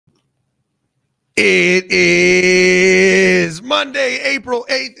It is Monday, April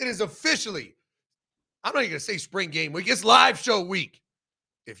 8th. It is officially, I'm not even going to say spring game week. It's live show week.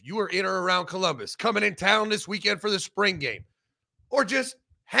 If you are in or around Columbus, coming in town this weekend for the spring game, or just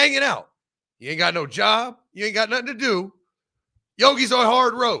hanging out, you ain't got no job, you ain't got nothing to do, Yogi's on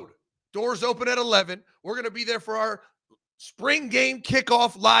Hard Road. Doors open at 11. We're going to be there for our spring game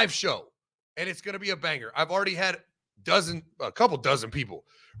kickoff live show, and it's going to be a banger. I've already had a couple dozen people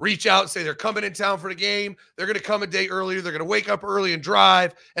reach out and say they're coming in town for the game. They're going to come a day earlier. They're going to wake up early and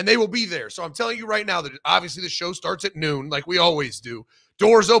drive, and they will be there. So I'm telling you right now that obviously the show starts at noon like we always do.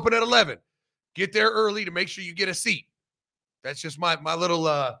 Doors open at 11. Get there early to make sure you get a seat. That's just my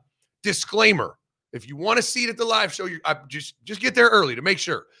little disclaimer. If you want a seat at the live show, just get there early to make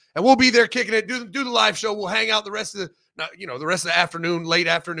sure. And we'll be there kicking it. Do the live show. We'll hang out the rest of the afternoon, late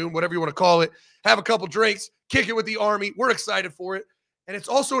afternoon, whatever you want to call it. Have a couple drinks, kick it with the Army. We're excited for it. And it's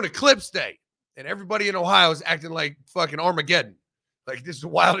also an Eclipse day. And everybody in Ohio is acting like fucking Armageddon. Like, this is the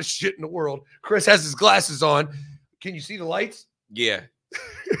wildest shit in the world. Chris has his glasses on. Can you see the lights? Yeah.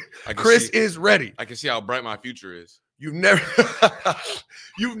 Chris is ready. I can see how bright my future is. You've never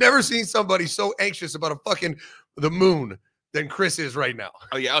seen somebody so anxious about the moon than Chris is right now.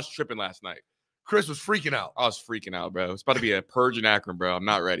 Oh, yeah. I was tripping last night. Chris was freaking out. I was freaking out, bro. It's about to be a purge in Akron, bro. I'm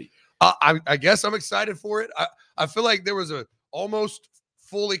not ready. I guess I'm excited for it. I feel like there was a almost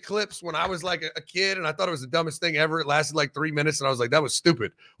full eclipse when I was like a kid, and I thought it was the dumbest thing ever. It lasted like 3 minutes, and I was like, that was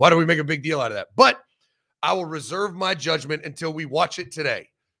stupid. Why do we make a big deal out of that? But I will reserve my judgment until we watch it today.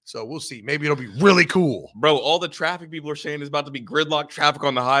 So we'll see. Maybe it'll be really cool. Bro, all the traffic people are saying is about to be gridlock traffic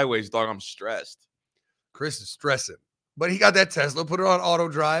on the highways, dog. I'm stressed. Chris is stressing. But he got that Tesla, put it on auto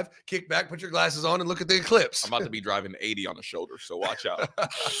drive, kick back, put your glasses on, and look at the eclipse. I'm about to be driving 80 on the shoulder, so watch out.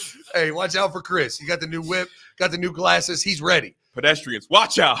 Hey, watch out for Chris. He got the new whip, got the new glasses. He's ready. Pedestrians,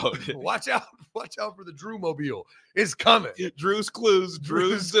 watch out. Watch out. Watch out for the Drew mobile. It's coming. Drew's clues,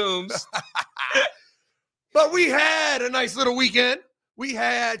 Drew's zooms. But we had a nice little weekend. We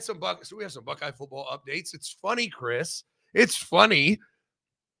had some Buckeye football updates. It's funny, Chris. It's funny.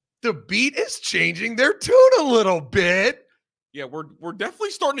 The beat is changing their tune a little bit. Yeah, we're definitely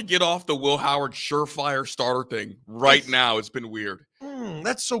starting to get off the Will Howard surefire starter thing right now. It's been weird.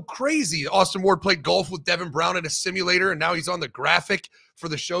 That's so crazy. Austin Ward played golf with Devin Brown in a simulator, and now he's on the graphic for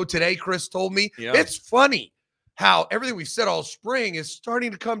the show today, Chris told me. Yeah. It's funny how everything we've said all spring is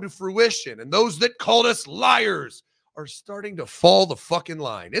starting to come to fruition, and those that called us liars are starting to fall the fucking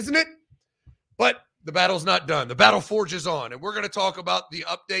line, isn't it? But the battle's not done. The battle forges on, and we're going to talk about the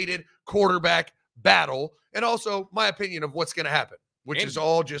updated quarterback battle and also my opinion of what's going to happen, which is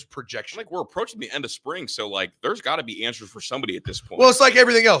all just projection. Like, we're approaching the end of spring, so, like, there's got to be answers for somebody at this point. Well, it's like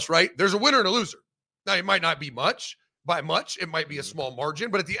everything else, right? There's a winner and a loser. Now, it might not be by much. It might be a small margin,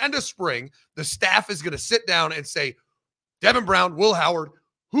 but at the end of spring, the staff is going to sit down and say, Devin Brown, Will Howard,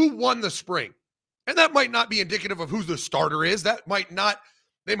 who won the spring? And that might not be indicative of who the starter is. They might not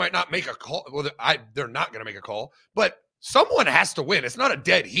make a call. Well, they're not going to make a call, but someone has to win. It's not a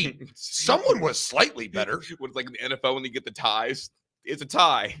dead heat. Someone was slightly better. With like in the NFL, when you get the ties, it's a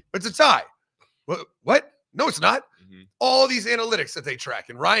tie. It's a tie. What? No, it's not. All these analytics that they track,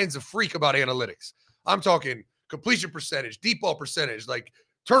 and Ryan's a freak about analytics. I'm talking completion percentage, deep ball percentage, like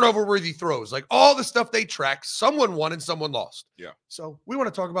turnover-worthy throws, like all the stuff they track. Someone won and someone lost. Yeah. So we want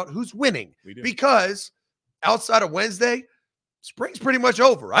to talk about who's winning because outside of Wednesday, spring's pretty much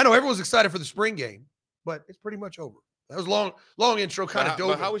over. I know everyone's excited for the spring game, but it's pretty much over. That was long intro, kind of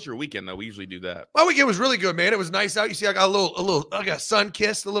dope. How was your weekend, though? We usually do that. My weekend was really good, man. It was nice out. You see, I got sun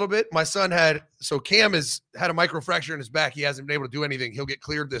kissed a little bit. My son Cam had a microfracture in his back. He hasn't been able to do anything. He'll get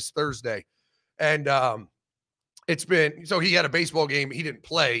cleared this Thursday. And he had a baseball game. He didn't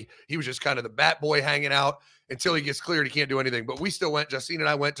play. He was just kind of the bat boy hanging out until he gets cleared. He can't do anything. But we still went. Justine and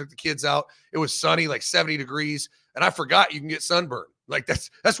I went, took the kids out. It was sunny, like 70 degrees. And I forgot you can get sunburn. Like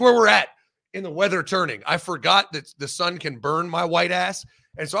that's where we're at in the weather turning. I forgot that the sun can burn my white ass.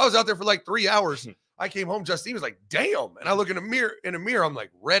 And so I was out there for like 3 hours. I came home. Justine was like, damn. And I look in a mirror. I'm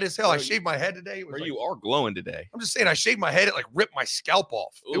like red as hell. I shaved my head today. You are glowing today. I'm just saying, I shaved my head. It like ripped my scalp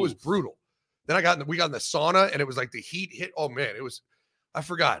off. Oof. It was brutal. Then we got in the sauna, and it was like the heat hit. Oh man, I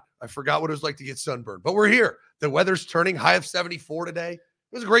forgot what it was like to get sunburned. But we're here. The weather's turning. High of 74 today.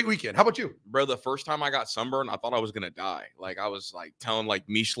 It was a great weekend. How about you? Bro, the first time I got sunburned, I thought I was going to die. Like, I was, like, telling, like,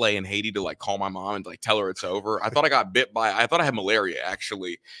 Michelet and Haiti to, like, call my mom and, like, tell her it's over. I thought I got I thought I had malaria,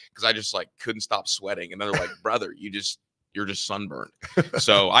 actually, because I just, like, couldn't stop sweating. And then they're like, brother, you just You're just sunburned.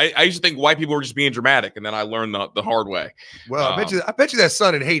 So I used to think white people were just being dramatic, and then I learned the hard way. Well, I bet you that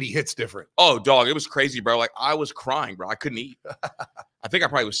sun in Haiti hits different. Oh, dog, it was crazy, bro. Like I was crying, bro. I couldn't eat. I think I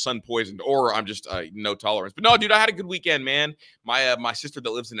probably was sun poisoned, or I'm just no tolerance. But no, dude, I had a good weekend, man. My sister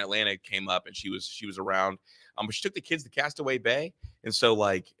that lives in Atlanta came up, and she was around. But she took the kids to Castaway Bay, and so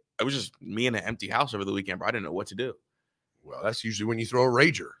like it was just me in an empty house over the weekend, bro. I didn't know what to do. Well, that's usually when you throw a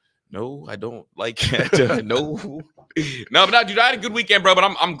rager. No, I don't like that. No, but no, dude, I had a good weekend, bro. But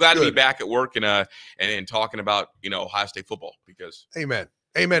I'm glad to be back at work and talking about Ohio State football because amen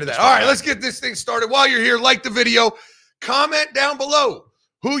to that. All right, let's get this thing started. While you're here, like the video, comment down below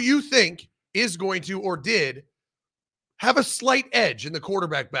who you think is going to or did have a slight edge in the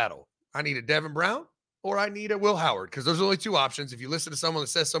quarterback battle. I need a Devin Brown or I need a Will Howard because there's only two options. If you listen to someone that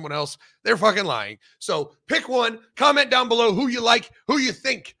says someone else, they're fucking lying. So pick one. Comment down below who you like, who you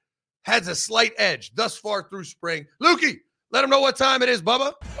think has a slight edge thus far through spring. Lukey, let them know what time it is,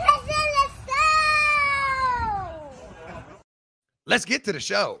 Bubba. Let's get to the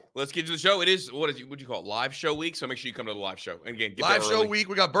show. Let's get to the show. It is, what do you call it? Live show week. So make sure you come to the live show. And again, get live show week.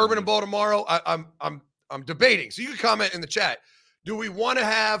 We got Bourbon and Ball tomorrow. I'm debating. So you can comment in the chat. Do we want to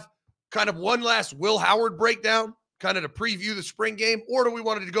have kind of one last Will Howard breakdown, kind of to preview the spring game, or do we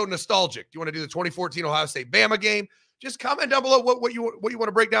want to go nostalgic? Do you want to do the 2014 Ohio State Bama game? Just comment down below what you want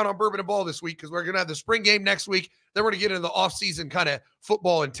to break down on Bourbon and Ball this week because we're going to have the spring game next week. Then we're going to get into the offseason kind of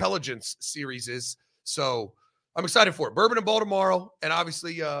football intelligence series. So I'm excited for it. Bourbon and Ball tomorrow, and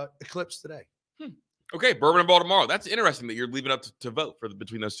obviously Eclipse today. Okay, Bourbon and Ball tomorrow. That's interesting that you're leaving up to vote for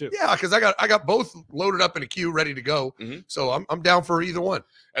between those two. Yeah, because I got both loaded up in a queue, ready to go. So I'm down for either one.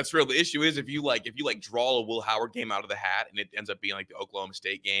 That's real. The issue is if you draw a Will Howard game out of the hat and it ends up being like the Oklahoma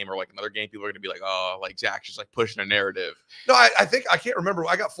State game or like another game, people are going to be like, oh, like Zach's just like pushing a narrative. No, I think I can't remember.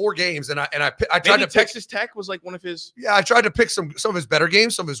 I got 4 games and I tried to Texas Tech was like one of his. Yeah, I tried to pick some of his better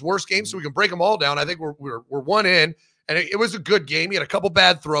games, some of his worst games, so we can break them all down. I think we're one in. And it was a good game. He had a couple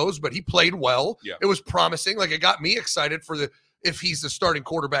bad throws, but he played well. Yeah. It was promising. Like, it got me excited for if he's the starting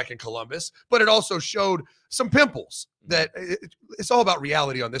quarterback in Columbus. But it also showed some pimples that it's all about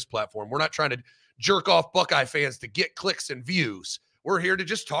reality on this platform. We're not trying to jerk off Buckeye fans to get clicks and views. We're here to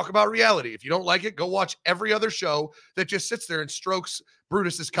just talk about reality. If you don't like it, go watch every other show that just sits there and strokes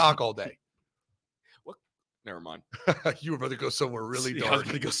Brutus's cock all day. Never mind. You were about to go somewhere really dark. I was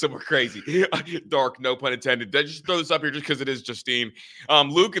going to go somewhere crazy. Dark, no pun intended. I just throw this up here just because it is Justine.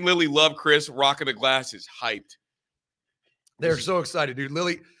 Luke and Lily love Chris rocking the glasses. Hyped. They're so excited, dude.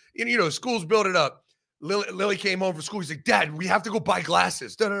 Lily, school's building up. Lily came home from school. She's like, Dad, we have to go buy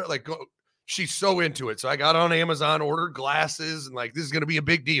glasses. Like, she's so into it. So I got on Amazon, ordered glasses, and like, this is going to be a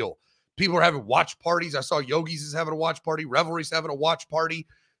big deal. People are having watch parties. I saw Yogi's is having a watch party. Rivalry's having a watch party.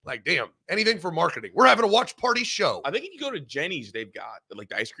 Like, damn, anything for marketing. We're having a watch party show. I think if you go to Jenny's, they've got like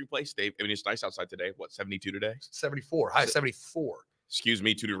the ice cream place. It's nice outside today. What, 72 today? 74. High 74. Excuse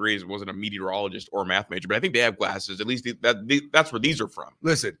me, 2 degrees. It wasn't a meteorologist or a math major, but I think they have glasses. At least that's where these are from.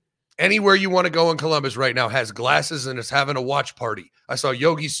 Listen, anywhere you want to go in Columbus right now has glasses and is having a watch party. I saw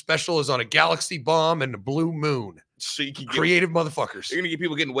Yogi's special is on a galaxy bomb and a blue moon. So you can creative motherfuckers. You're going to get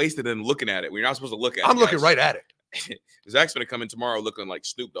people getting wasted and looking at it. We're not supposed to look at it. I'm looking right at it. Zach's gonna come in tomorrow looking like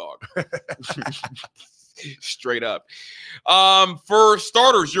Snoop Dogg. Straight up. For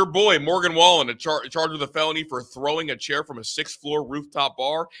starters, your boy Morgan Wallen charged with a felony for throwing a chair from a 6th-floor rooftop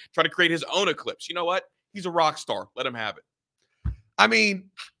bar, trying to create his own Eclipse. You know what? He's a rock star. Let him have it. I mean,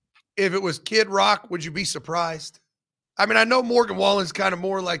 if it was Kid Rock, would you be surprised? I mean, I know Morgan Wallen's kind of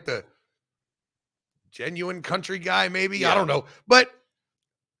more like the genuine country guy, maybe. Yeah. I don't know, but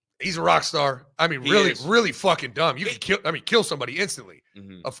he's a rock star. I mean, really fucking dumb. You can kill somebody instantly.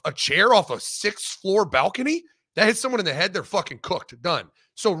 A chair off a 6th-floor balcony that hits someone in the head, they're fucking cooked. Done.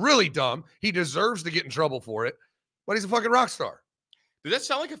 So really dumb. He deserves to get in trouble for it, but he's a fucking rock star. Does that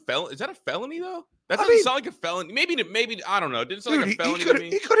sound like a felony? Is that a felony though? That doesn't sound like a felony. Maybe I don't know. Did it sound like a felony to me?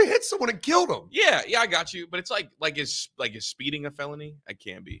 He could have hit someone and killed him. Yeah, I got you. But it's is speeding a felony? It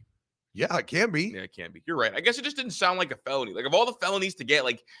can be. Yeah, it can be. Yeah, it can be. You're right. I guess it just didn't sound like a felony. Like, of all the felonies to get,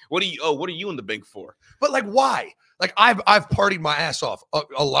 like, what are you in the bank for? But like, why? Like, I've partied my ass off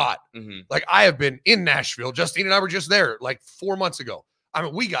a lot. Like, I have been in Nashville. Justine and I were just there like 4 months ago. I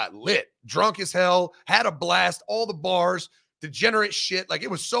mean, we got lit, drunk as hell, had a blast, all the bars, degenerate shit. Like,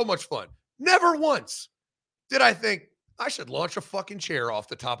 it was so much fun. Never once did I think I should launch a fucking chair off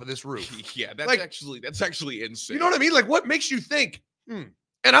the top of this roof. Yeah, that's actually insane. You know what I mean? Like, what makes you think?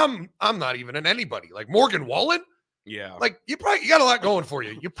 And I'm not even an anybody. Like Morgan Wallen? Yeah. Like, you got a lot going for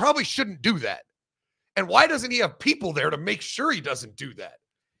you. You probably shouldn't do that. And why doesn't he have people there to make sure he doesn't do that?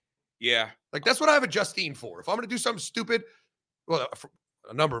 Yeah. Like, that's what I have a Justine for. If I'm going to do something stupid, well, for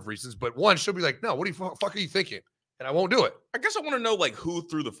a number of reasons, but one, she'll be like, no, what the fuck are you thinking? And I won't do it. I guess I want to know, like, who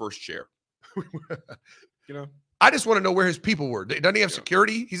threw the first chair. You know? I just want to know where his people were. Doesn't he have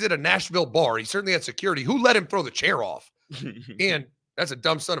security? He's at a Nashville bar. He certainly had security. Who let him throw the chair off? And that's a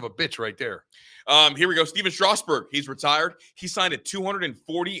dumb son of a bitch right there. Here we go. Steven Strasburg, he's retired. He signed a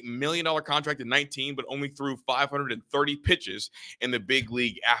 $240 million contract in 19, but only threw 530 pitches in the big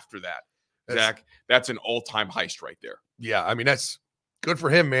league after that. Zach, that's an all-time heist right there. Yeah, I mean, that's good for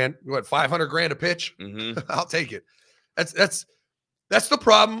him, man. What, 500 grand a pitch? I'll take it. That's the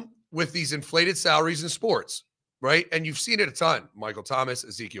problem with these inflated salaries in sports, right? And you've seen it a ton. Michael Thomas,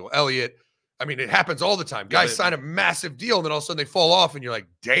 Ezekiel Elliott. I mean, it happens all the time. Guys sign a massive deal, and then all of a sudden they fall off, and you're like,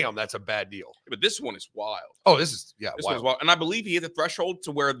 damn, that's a bad deal. But this one is wild. Oh, this is, this wild. One's wild. And I believe he hit the threshold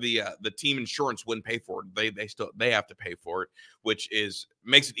to where the team insurance wouldn't pay for it. They have to pay for it, which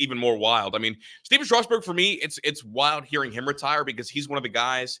makes it even more wild. I mean, Steven Strasburg, for me, it's wild hearing him retire because he's one of the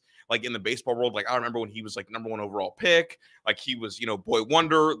guys, like, in the baseball world. Like, I remember when he was like #1 overall pick. Like, he was, boy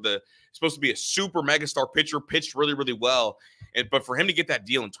wonder, supposed to be a super megastar pitcher, pitched really, really well. But for him to get that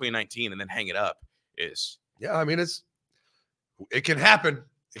deal in 2019 and then hang it up is. Yeah, I mean, it can happen.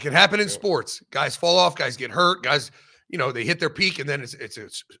 It can happen in sports. Guys fall off, guys get hurt, guys, they hit their peak, and then it's a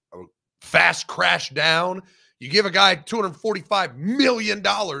fast crash down. You give a guy $245 million,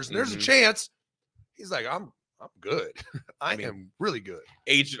 and there's a chance he's like, I'm good. I am really good.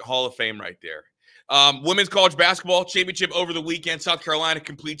 Aged Hall of Fame right there. Women's college basketball championship over the weekend. South Carolina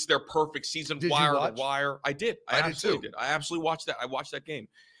completes their perfect season. Wire to wire. I did. I absolutely did. I absolutely watched that. I watched that game.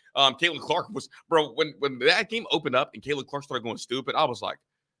 Caitlin Clark was, bro, when that game opened up and Caitlin Clark started going stupid, I was like,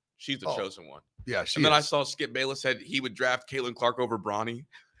 she's the chosen one. Yeah, and then I saw Skip Bayless said he would draft Caitlin Clark over Bronny.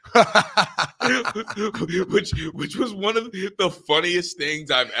 which was one of the funniest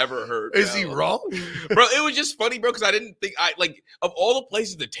things I've ever heard. Is he wrong? Bro, it was just funny, bro, because I didn't think of all the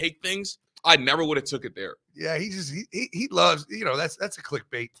places to take things, I never would have took it there. Yeah, he loves, that's a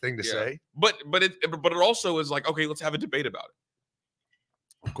clickbait thing to say. But it also is like, okay, let's have a debate about it.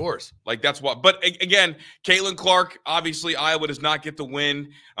 Of course. Like, that's what. But again, Caitlin Clark, obviously Iowa does not get the win.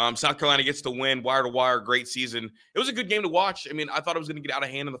 South Carolina gets the win, wire to wire, great season. It was a good game to watch. I mean, I thought it was going to get out of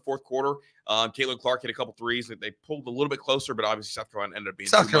hand in the fourth quarter. Caitlin Clark hit a couple threes that they pulled a little bit closer, but obviously South Carolina ended up being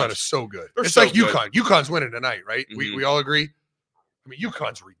South Carolina's so good. It's so like UConn. UConn's winning tonight, right? Mm-hmm. We all agree. I mean,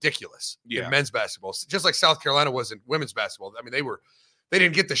 UConn's ridiculous in men's basketball, just like South Carolina was in women's basketball. I mean, they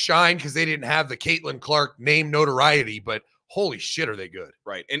didn't get the shine because they didn't have the Caitlin Clark name notoriety, but holy shit, are they good?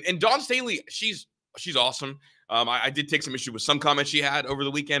 Right. And Dawn Staley, she's awesome. I did take some issue with some comments she had over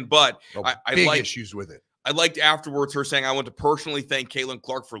the weekend, but I liked issues with it. I liked afterwards her saying, I want to personally thank Caitlin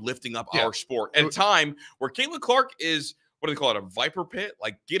Clark for lifting up our sport at a time where Caitlin Clark is, what do they call it, a viper pit,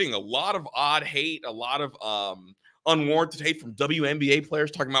 like getting a lot of odd hate, a lot of unwarranted hate from WNBA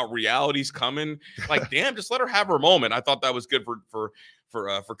players talking about reality's coming. Like, damn, just let her have her moment. I thought that was good for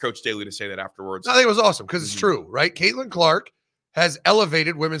Coach Staley to say that afterwards. I think it was awesome because it's true, right? Caitlin Clark has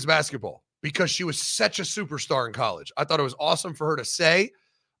elevated women's basketball because she was such a superstar in college. I thought it was awesome for her to say.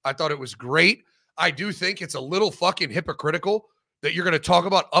 I thought it was great. I do think it's a little fucking hypocritical that you're going to talk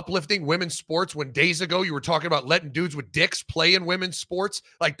about uplifting women's sports when days ago you were talking about letting dudes with dicks play in women's sports.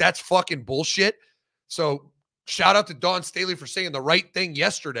 Like, that's fucking bullshit. So shout out to Dawn Staley for saying the right thing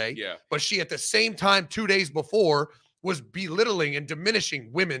yesterday. Yeah. But she, at the same time, 2 days before, was belittling and diminishing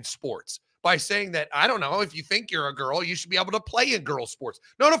women's sports by saying that, I don't know, if you think you're a girl, you should be able to play in girl sports.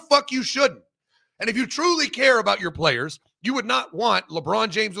 No, the fuck you shouldn't. And if you truly care about your players, you would not want LeBron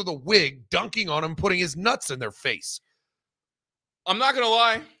James with a wig dunking on him, putting his nuts in their face. I'm not going to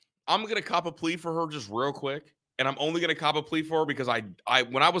lie. I'm going to cop a plea for her just real quick. And I'm only going to cop a plea for her because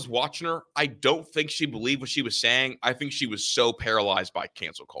when I was watching her, I don't think she believed what she was saying. I think she was so paralyzed by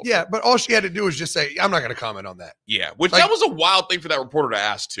cancel culture. Yeah, but all she had to do was just say, I'm not going to comment on that. Yeah, which that was a wild thing for that reporter to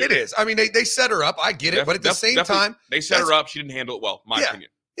ask, too. It is. I mean, they set her up. I get it. But at the same time, they set her up. She didn't handle it well, my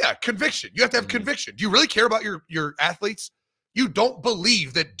opinion. Yeah, conviction. You have to have conviction. Do you really care about your athletes? You don't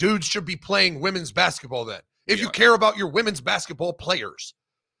believe that dudes should be playing women's basketball then. If you care about your women's basketball players.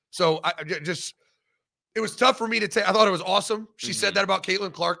 So it was tough for me to take. I thought it was awesome. She said that about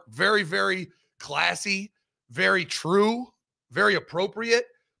Caitlin Clark. Very, very classy, very true, very appropriate.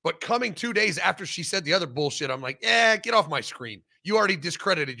 But coming 2 days after she said the other bullshit, I'm like, get off my screen. You already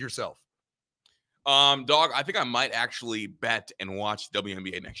discredited yourself. Dog, I think I might actually bet and watch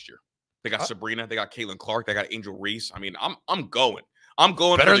WNBA next year. They got Sabrina, they got Caitlin Clark, they got Angel Reese. I mean, I'm going. I'm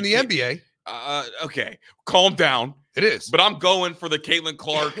going better than the NBA. Okay, calm down. It is. But I'm going for the Caitlin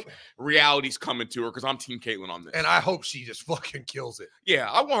Clark reality's coming to her because I'm Team Caitlin on this. And I hope she just fucking kills it. Yeah,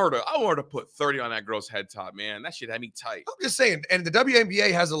 I want her to put 30 on that girl's head top, man. That shit had me tight. I'm just saying, and the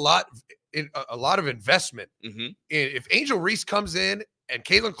WNBA has a lot of investment. Mm-hmm. If Angel Reese comes in and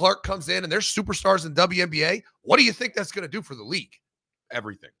Caitlin Clark comes in and they're superstars in WNBA, what do you think that's going to do for the league?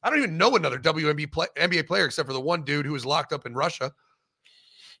 Everything. I don't even know another NBA player except for the one dude who was locked up in Russia.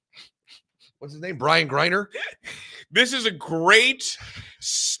 What's his name? Brian Griner. This is a great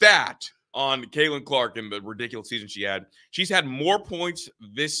stat on Caitlin Clark and the ridiculous season she had. She's had more points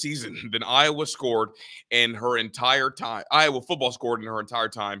this season than Iowa scored in her entire time. Iowa football scored in her entire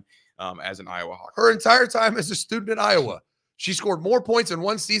time as an Iowa Hawk. Her entire time as a student at Iowa. She scored more points in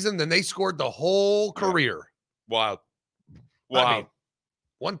one season than they scored the whole career. Wild. I mean,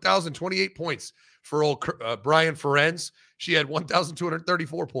 1,028 points for old Brian Ferenz. She had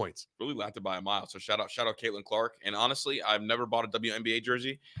 1,234 points. Really laughed it by a mile. So shout out Caitlin Clark. And honestly, I've never bought a WNBA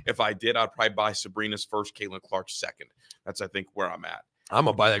jersey. If I did, I'd probably buy Sabrina's first, Caitlin Clark's second. That's, I think, where I'm at. I'm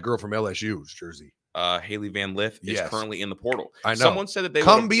gonna buy that girl from LSU's jersey. Haley Van Lith is currently in the portal. I know. Someone said that they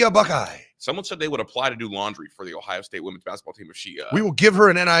come be a Buckeye. Someone said they would apply to do laundry for the Ohio State women's basketball team if she. We will give her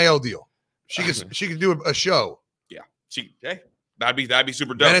an NIL deal. She can do a show. Yeah, that'd be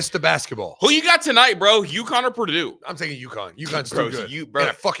super dope. Menace to basketball. Who you got tonight, bro? UConn or Purdue? I'm taking UConn. UConn's bro, too good. Bro, and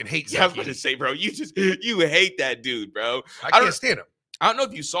I fucking hate Zach. Yeah, I was going to say, bro, you hate that dude, bro. I can't stand him. I don't know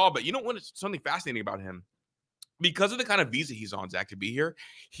if you saw, but you know what's something fascinating about him? Because of the kind of visa he's on, Zach, to be here,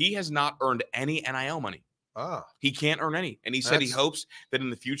 he has not earned any NIL money. He can't earn any. And he said he hopes that in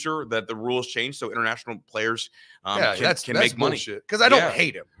the future that the rules change so international players can make money. Because I don't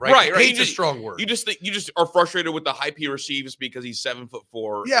hate him, right? Hate's a strong word. You just are frustrated with the hype he receives because he's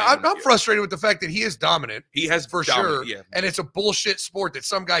 7'4". Yeah, I'm frustrated with the fact that he is dominant. He has for sure. Yeah. And it's a bullshit sport that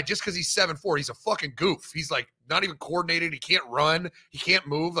some guy, just because he's 7'4", he's a fucking goof. He's like not even coordinated. He can't run. He can't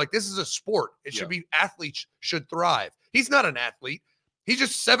move. Like, this is a sport. It should be, athletes should thrive. He's not an athlete. He's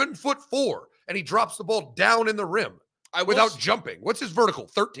just 7'4". And he drops the ball down in the rim without jumping. What's his vertical?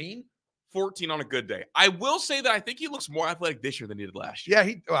 13? 14 on a good day. I will say that I think he looks more athletic this year than he did last year.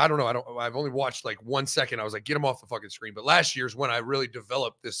 Yeah, I don't know. I've only watched like 1 second. I was like, get him off the fucking screen. But last year's when I really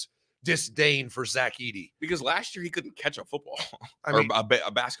developed this disdain for Zach Edey. Because last year he couldn't catch a football or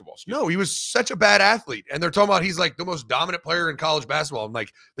a basketball. No, he was such a bad athlete. And they're talking about he's like the most dominant player in college basketball. I'm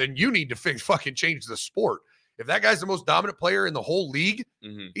like, then you need to fucking change the sport. If that guy's the most dominant player in the whole league,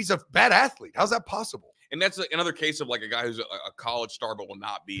 he's a bad athlete. How's that possible? And that's another case of like a guy who's a college star but will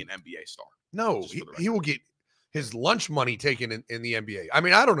not be an NBA star. No, he will get his lunch money taken in the NBA. I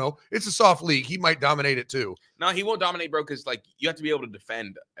mean, I don't know. It's a soft league. He might dominate it too. No, he won't dominate, bro, because like you have to be able to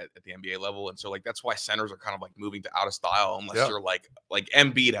defend at the NBA level. And so like that's why centers are kind of like moving to out of style unless you're like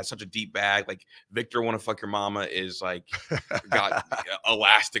Embiid has such a deep bag. Like Victor Wanna Fuck Your Mama is like got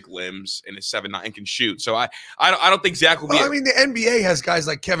elastic limbs and is 7'9" and can shoot. So I don't think Zach will be. I mean, the NBA has guys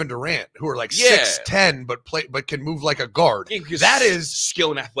like Kevin Durant who are like 6'10", but can move like a guard. That is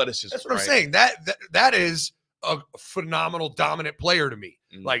skill and athleticism. That's what I'm saying. That is a phenomenal dominant player to me.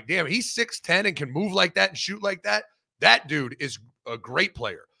 Like, damn, he's 6'10" and can move like that and shoot like that. That dude is a great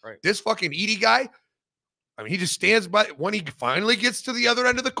player. Right. This fucking Edey guy, I mean, he just stands by when he finally gets to the other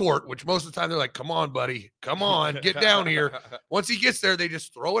end of the court, which most of the time they're like, come on, buddy, come on, get down here. Once he gets there, they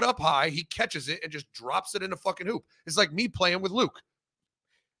just throw it up high. He catches it and just drops it in a fucking hoop. It's like me playing with Luke.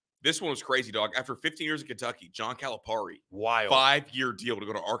 This one was crazy, dog. After 15 years in Kentucky, John Calipari, wild 5-year deal to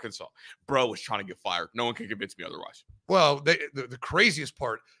go to Arkansas. Bro was trying to get fired. No one can convince me otherwise. Well, the craziest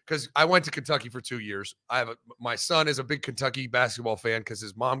part, because I went to Kentucky for 2 years. My son is a big Kentucky basketball fan because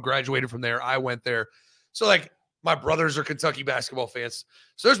his mom graduated from there. I went there. So, like, my brothers are Kentucky basketball fans.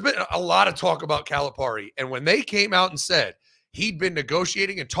 So there's been a lot of talk about Calipari. And when they came out and said he'd been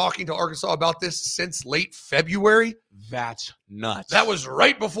negotiating and talking to Arkansas about this since late February. That's nuts. That was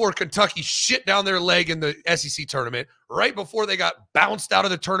right before Kentucky shit down their leg in the SEC tournament, right before they got bounced out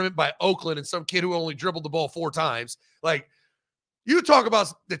of the tournament by Oakland and some kid who only dribbled the ball 4 times. Like, you talk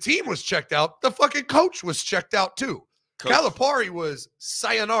about the team was checked out. The fucking coach was checked out too. Calipari was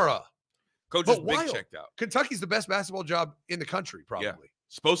sayonara. Coach is big checked out. Kentucky's the best basketball job in the country, probably. Yeah.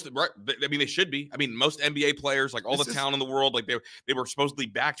 Supposed to, right? I mean, they should be. I mean, most NBA players, like all the talent in the world, like they were supposedly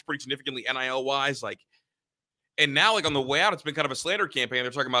backed pretty significantly NIL wise, like. And now, like on the way out, it's been kind of a slander campaign.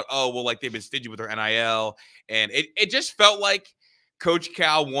 They're talking about, oh, well, like they've been stingy with their NIL, and it just felt like Coach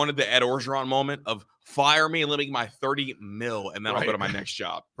Cal wanted the Ed Orgeron moment of fire me and let me get my $30 million, and then I'll go to my next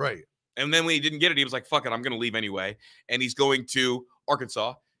job. Right. And then when he didn't get it, he was like, fuck it, I'm going to leave anyway. And he's going to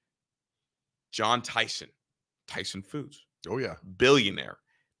Arkansas. John Tyson Foods. Oh, yeah. Billionaire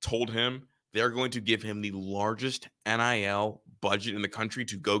told him they're going to give him the largest NIL budget in the country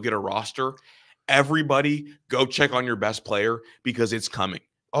to go get a roster. Everybody go check on your best player because it's coming.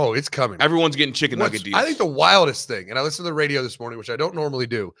 Oh, it's coming. Everyone's getting chicken nugget deals. I think the wildest thing, and I listened to the radio this morning, which I don't normally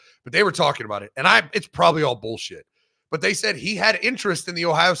do, but they were talking about it, and it's probably all bullshit. But they said he had interest in the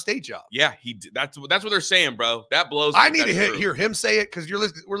Ohio State job. Yeah, that's what they're saying, bro. That blows. I need to hear him say it because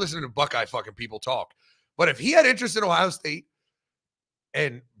we're listening to Buckeye fucking people talk. But if he had interest in Ohio State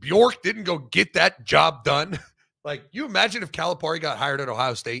and Bjork didn't go get that job done, like you imagine if Calipari got hired at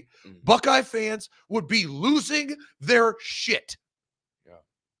Ohio State, Buckeye fans would be losing their shit.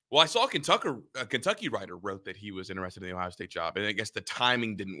 Well, I saw a Kentucky writer wrote that he was interested in the Ohio State job, and I guess the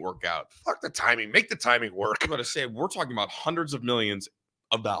timing didn't work out. Fuck the timing. Make the timing work. I'm going to say we're talking about hundreds of millions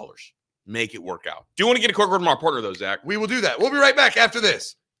of dollars. Make it work out. Do you want to get a quick word from our partner, though, Zach? We will do that. We'll be right back after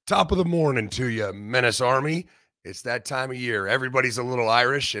this. Top of the morning to you, Menace Army. It's that time of year. Everybody's a little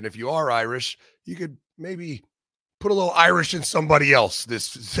Irish, and if you are Irish, you could maybe put a little Irish in somebody else this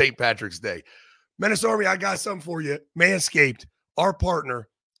St. Patrick's Day. Menace Army, I got something for you. Manscaped, our partner,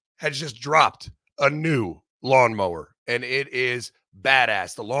 has just dropped a new lawnmower, and it is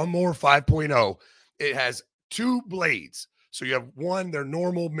badass. The Lawnmower 5.0, it has 2 blades. So you have one, their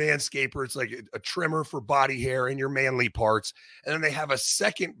normal Manscaper. It's like a trimmer for body hair and your manly parts. And then they have a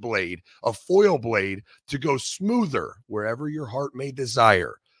second blade, a foil blade, to go smoother wherever your heart may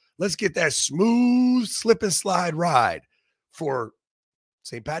desire. Let's get that smooth slip and slide ride for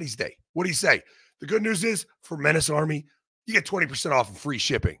St. Patty's Day. What do you say? The good news is for Menace Army, you get 20% off and free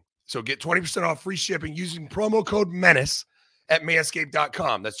shipping. So get 20% off free shipping using promo code MENACE at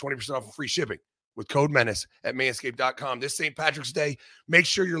manscaped.com. That's 20% off free shipping with code MENACE at manscaped.com. This St. Patrick's Day, make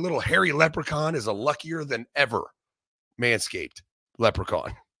sure your little hairy leprechaun is a luckier than ever. Manscaped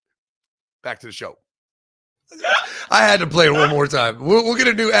leprechaun. Back to the show. I had to play it one more time. We'll get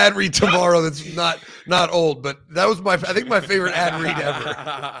a new ad read tomorrow that's not old, but that was I think my favorite ad read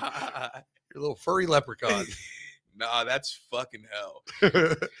ever. Your little furry leprechaun. Nah, that's fucking hell.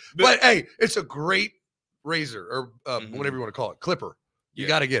 But hey, it's a great razor or whatever you want to call it, clipper. You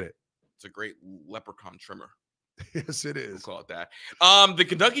got to get it. It's a great leprechaun trimmer. Yes, it is. We'll call it that. The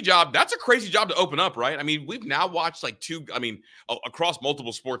Kentucky job, that's a crazy job to open up, right? I mean, we've now watched like across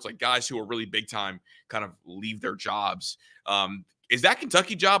multiple sports, like guys who are really big time kind of leave their jobs. Is that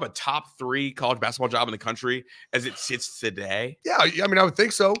Kentucky job a top 3 college basketball job in the country as it sits today? Yeah, I mean, I would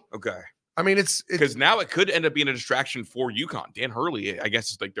think so. Okay. I mean, it's because now it could end up being a distraction for UConn. Dan Hurley, I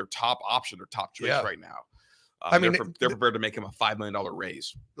guess, is like their top option, their top choice right now. I mean, they're prepared to make him a $5 million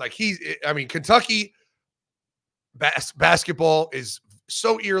raise. Like Kentucky basketball is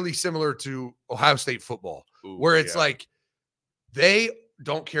so eerily similar to Ohio State football, where it's like they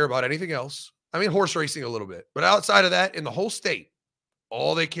don't care about anything else. I mean, horse racing a little bit, but outside of that, in the whole state,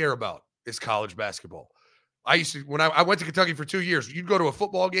 all they care about is college basketball. When I went to Kentucky for 2 years, you'd go to a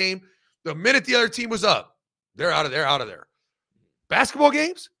football game. The minute the other team was up, they're out of there. Basketball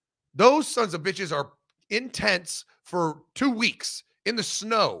games, those sons of bitches are intense for 2 weeks in the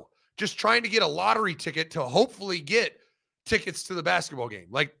snow, just trying to get a lottery ticket to hopefully get tickets to the basketball game.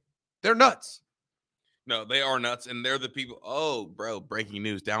 Like, they're nuts. No, they are nuts, and they're the people. Oh, bro, breaking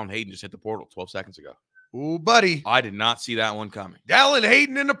news. Dallin Hayden just hit the portal 12 seconds ago. Ooh, buddy. I did not see that one coming. Dallin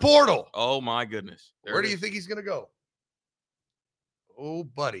Hayden in the portal. Oh, my goodness. Where do you think he's going to go? Oh,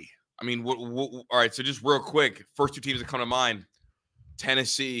 buddy. I mean, all right, so just real quick, first 2 teams that come to mind,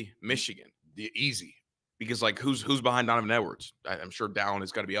 Tennessee, Michigan. Easy. Because, like, who's behind Donovan Edwards? I'm sure Dallin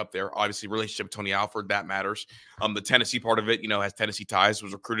is going to be up there. Obviously, relationship with Tony Alford, that matters. The Tennessee part of it, has Tennessee ties,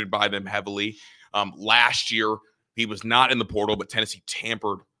 was recruited by them heavily. Last year, he was not in the portal, but Tennessee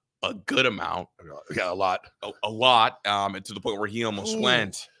tampered a good amount. Yeah, a lot. A lot, and to the point where he almost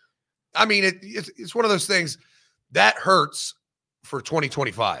went. I mean, it's one of those things that hurts for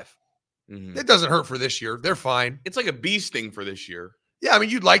 2025. Mm-hmm. It doesn't hurt for this year. They're fine. It's like a beast thing for this year. Yeah, I mean,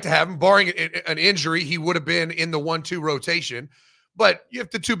 you'd like to have him. Barring an injury, he would have been in the 1-2 rotation. But you have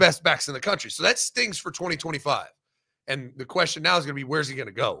the 2 best backs in the country. So that stings for 2025. And the question now is going to be, where's he going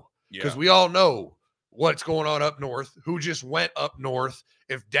to go? Because we all know what's going on up north, who just went up north.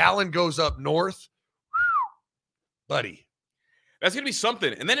 If Dallin goes up north, buddy. That's going to be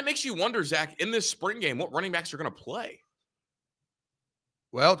something. And then it makes you wonder, Zach, in this spring game, what running backs are going to play?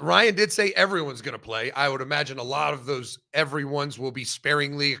 Well, Ryan did say everyone's going to play. I would imagine a lot of those everyone's will be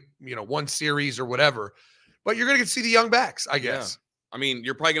sparingly, one series or whatever. But you're going to get to see the young backs, I guess. Yeah. I mean,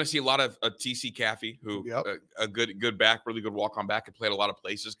 you're probably going to see a lot of TC Caffey, who a good back, really good walk-on back, can play at a lot of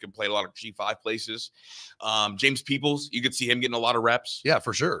places, can play a lot of G5 places. James Peoples, you could see him getting a lot of reps. Yeah,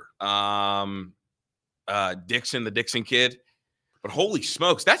 for sure. Dixon, the Dixon kid. But holy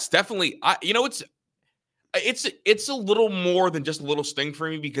smokes, that's definitely it's a little more than just a little sting for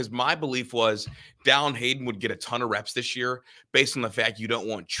me, because my belief was Dallin Hayden would get a ton of reps this year based on the fact you don't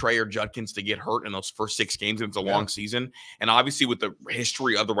want Trey or Judkins to get hurt in those first 6 games, and it's a long season. And obviously with the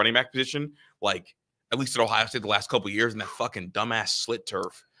history of the running back position, like at least at Ohio State the last couple of years, and that fucking dumbass slit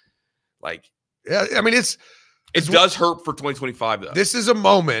turf. Like, yeah, I mean, it does hurt for 2025 though. This is a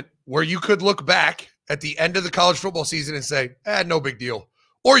moment where you could look back at the end of the college football season and say, no big deal.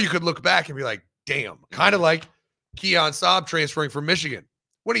 Or you could look back and be like, damn, kind of like Keon Saab transferring from Michigan.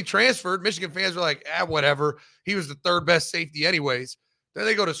 When he transferred, Michigan fans were like, whatever. He was the 3rd best safety anyways. Then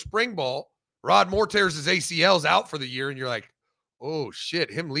they go to spring ball. Rod Moore tears his ACLs out for the year, and you're like, oh,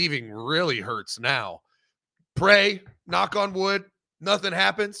 shit, him leaving really hurts now. Pray, knock on wood, nothing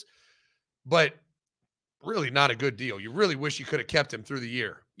happens. But really not a good deal. You really wish you could have kept him through the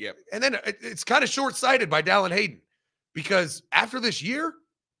year. Yep. And then it's kind of short-sighted by Dallin Hayden, because after this year,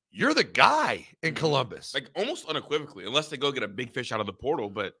 you're the guy in Columbus. Like almost unequivocally, unless they go get a big fish out of the portal.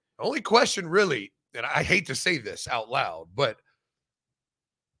 But the only question really, and I hate to say this out loud, but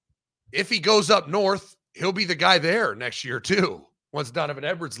if he goes up north, he'll be the guy there next year too, once Donovan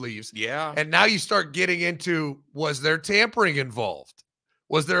Edwards leaves. Yeah. And now you start getting into, was there tampering involved?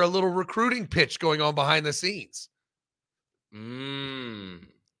 Was there a little recruiting pitch going on behind the scenes?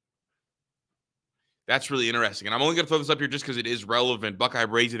 That's really interesting. And I'm only going to throw this up here just because it is relevant. Buckeye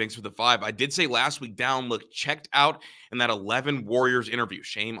Brazy, thanks for the 5. I did say last week Down looked checked out in that 11 Warriors interview.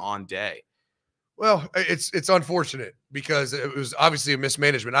 Shame on Day. Well, it's unfortunate because it was obviously a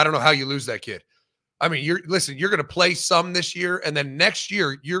mismanagement. I don't know how you lose that kid. I mean, you're going to play some this year, and then next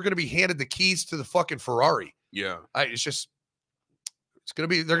year you're going to be handed the keys to the fucking Ferrari. Yeah. It's going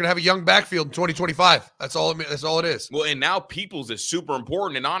to be, they're going to have a young backfield in 2025. That's all it is. Well, and now Peoples is super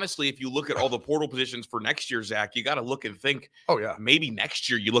important. And honestly, if you look at all the portal positions for next year, Zach, you got to look and think, maybe next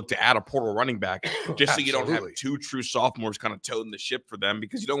year you look to add a portal running back just so you don't have 2 true sophomores kind of toting the ship for them,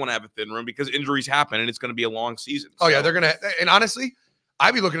 because you don't want to have a thin room because injuries happen and it's going to be a long season. Oh, yeah, they're going to, and honestly,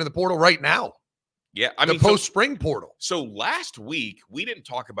 I'd be looking at the portal right now. Yeah, I mean, the post-spring portal. So last week, we didn't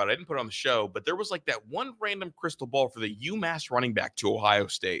talk about it. I didn't put it on the show, but there was like that one random crystal ball for the UMass running back to Ohio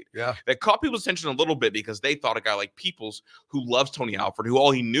State. Yeah. That caught people's attention a little bit because they thought a guy like Peoples, who loves Tony Alford, who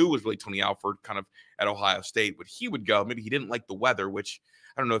all he knew was really Tony Alford kind of at Ohio State, but he would go. Maybe he didn't like the weather, which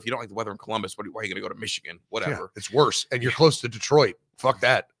I don't know if you don't like the weather in Columbus, why are you going to go to Michigan? Whatever. Yeah, it's worse. And you're close to Detroit. Fuck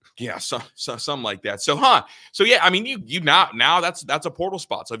that. Yeah, so something like that. So yeah, I mean, you now that's a portal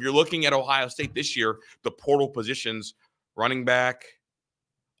spot. So if you're looking at Ohio State this year, the portal positions: running back,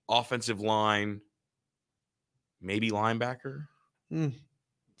 offensive line, maybe linebacker.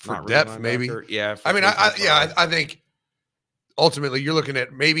 For depth, maybe. Yeah. I mean, I think ultimately you're looking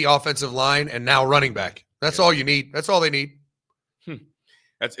at maybe offensive line and now running back. That's all you need. That's all they need.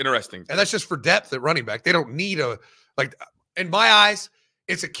 That's interesting. And that's just for depth at running back. They don't need in my eyes,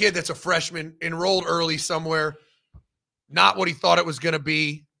 it's a kid that's a freshman, enrolled early somewhere, not what he thought it was going to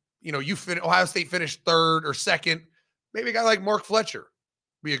be. You know, Ohio State finished 3rd or 2nd. Maybe a guy like Mark Fletcher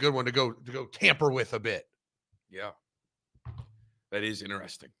be a good one to go tamper with a bit. Yeah. That is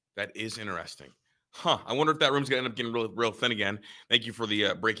interesting. I wonder if that room's going to end up getting real thin again. Thank you for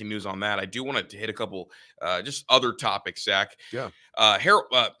the breaking news on that. I do want to hit a couple just other topics, Zach. Yeah.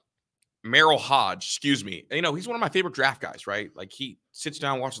 Merrill Hodge, excuse me. You know, he's one of my favorite draft guys, right? Like, he sits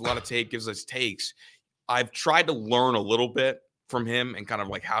down, watches a lot of tape, gives us takes. I've tried to learn a little bit from him and kind of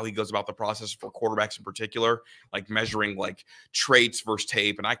like how he goes about the process for quarterbacks in particular, like measuring like traits versus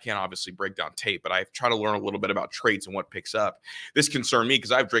tape. And I can't obviously break down tape, but I've tried to learn a little bit about traits and what picks up. This concerned me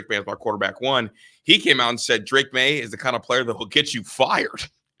because I have Drake May as my quarterback 1. He came out and said Drake May is the kind of player that will get you fired.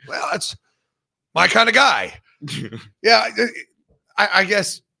 Well, that's my kind of guy. Yeah, I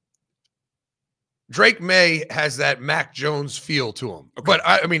guess Drake May has that Mac Jones feel to him. Okay. But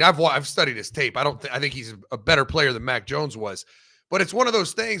I mean, I've studied his tape. I think he's a better player than Mac Jones was. But it's one of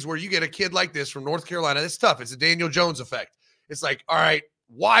those things where you get a kid like this from North Carolina. It's tough. It's a Daniel Jones effect. It's like, all right,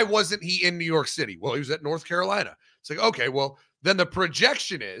 why wasn't he in New York City? Well, he was at North Carolina. It's like, okay, well, then the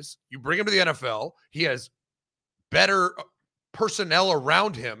projection is you bring him to the NFL. He has better personnel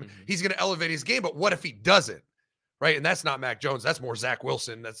around him. Mm-hmm. He's going to elevate his game. But what if he doesn't? Right? And that's not Mac Jones. That's more Zach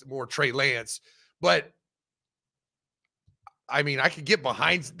Wilson. That's more Trey Lance. But, I mean, I could get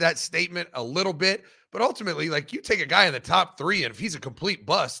behind that statement a little bit, but ultimately, like, you take a guy in the top 3, and if he's a complete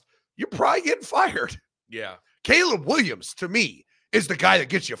bust, you're probably getting fired. Yeah. Caleb Williams, to me, is the guy that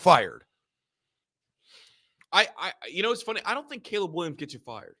gets you fired. You know, it's funny. I don't think Caleb Williams gets you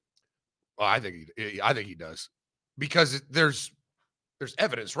fired. Well, I think he does, because there's There's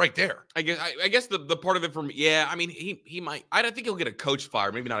evidence right there. I guess the part of it for me, yeah, I mean, he might. I don't think he'll get a coach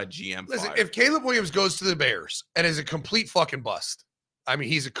fired, maybe not a GM Listen, fired. if Caleb Williams goes to the Bears and is a complete fucking bust, I mean,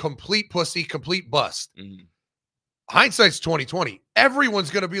 he's a complete pussy, complete bust. Mhm. Hindsight's 2020. Everyone's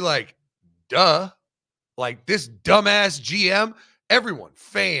going to be like, duh. Like this dumbass GM, everyone,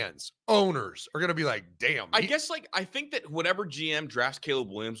 fans, owners are going to be like, damn. I guess, like, I think that whatever GM drafts Caleb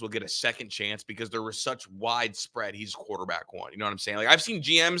Williams will get a second chance because there was such widespread he's quarterback one. You know what I'm saying? Like, I've seen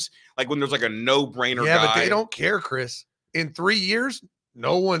GMs, like, when there's, like, a no-brainer yeah, guy. but they don't care, Chris. In 3 years,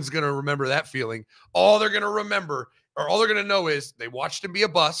 no one's going to remember that feeling. All they're going to remember, or all they're going to know is they watched him be a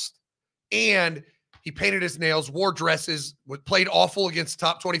bust, and he painted his nails, wore dresses, played awful against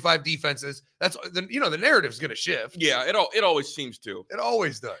top 25 defenses. That's the narrative's going to shift. Yeah, it always seems to. It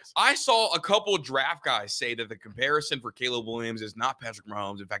always does. I saw a couple of draft guys say that the comparison for Caleb Williams is not Patrick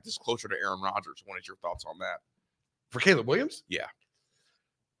Mahomes. In fact, it's closer to Aaron Rodgers. What is your thoughts on that? For Caleb Williams? Yeah.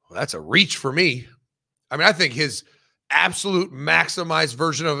 Well, that's a reach for me. I mean, I think his absolute maximized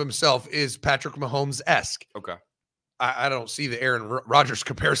version of himself is Patrick Mahomes-esque. Okay. I don't see the Aaron Rodgers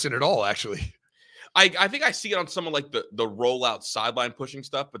comparison at all, actually. I think I see it on some of like the rollout sideline pushing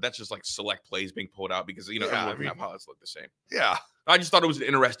stuff, but that's just like select plays being pulled out because pilots look the same. Yeah. I just thought it was an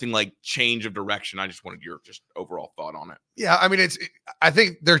interesting like change of direction. I just wanted your just overall thought on it. Yeah, I mean, I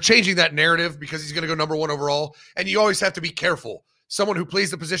think they're changing that narrative because he's going to go number 1 overall, and you always have to be careful. Someone who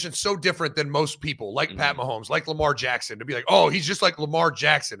plays the position so different than most people, like Pat Mahomes, like Lamar Jackson, to be like, oh, he's just like Lamar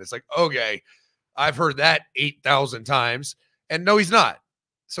Jackson. It's like, okay, I've heard that 8,000 times, and no, he's not.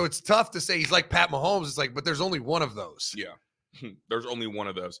 So it's tough to say he's like Pat Mahomes. It's like, but there's only one of those. Yeah, there's only one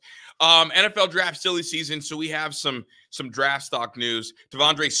of those. NFL draft silly season, so we have some draft stock news.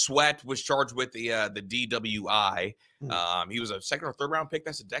 Devondre Sweat was charged with the DWI. He was a 2nd or 3rd round pick.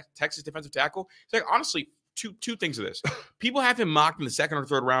 That's a Texas defensive tackle. It's like, honestly, two things of this. People have him mocked in the 2nd or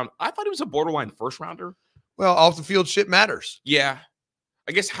 3rd round. I thought he was a borderline 1st rounder. Well, off the field shit matters. Yeah,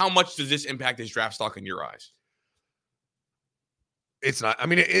 I guess how much does this impact his draft stock in your eyes? It's not. I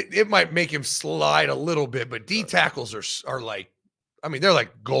mean, it might make him slide a little bit, but D tackles are like, I mean, they're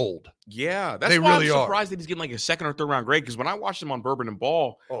like gold. Yeah, that's they why really I'm surprised that he's getting like a 2nd or 3rd round grade. Because when I watched him on Bourbon and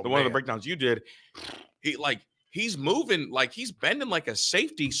Ball, one of the breakdowns you did, he's moving, like he's bending like a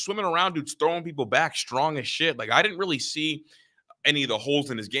safety, swimming around, dude's throwing people back, strong as shit. Like I didn't really see any of the holes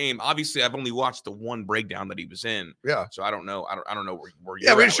in his game. Obviously, I've only watched the one breakdown that he was in. Yeah, so I don't know. I don't know where.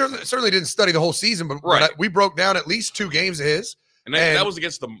 Yeah, we certainly didn't study the whole season, but we broke down at least 2 games of his. And that was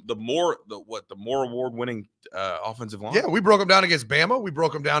against the more award-winning offensive line. Yeah, we broke them down against Bama. We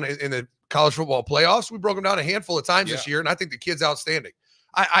broke them down in the college football playoffs. We broke them down a handful of times this year, and I think the kid's outstanding.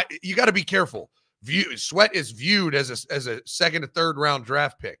 You got to be careful. Sweat is viewed as a 2nd to 3rd round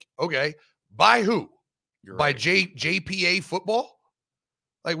draft pick. Okay, by who? By JPA football?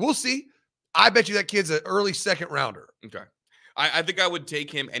 Like we'll see. I bet you that kid's an early 2nd rounder. Okay, I think I would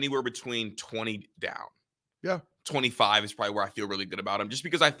take him anywhere between 20 down. Yeah. 25 is probably where I feel really good about him, just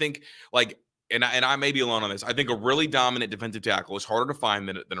because I think like, and I may be alone on this. I think a really dominant defensive tackle is harder to find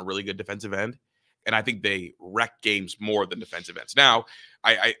than a really good defensive end, and I think they wreck games more than defensive ends. Now,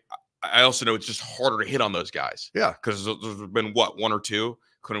 I also know it's just harder to hit on those guys. Yeah, because there's been 1 or 2,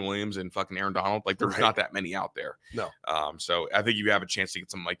 Quinn Williams and fucking Aaron Donald. Like there's not that many out there. No. So I think you have a chance to get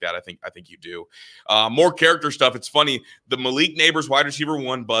something like that. I think you do. More character stuff. It's funny. The Malik Neighbors wide receiver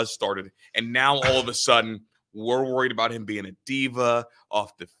 1 buzz started, and now all of a sudden. We're worried about him being a diva,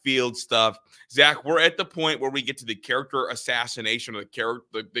 off the field stuff. Zach, we're at the point where we get to the character assassination of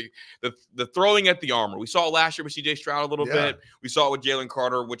the throwing at the armor. We saw it last year with CJ Stroud a little bit. We saw it with Jalen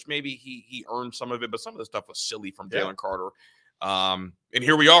Carter, which maybe he earned some of it, but some of the stuff was silly from Jalen Carter. And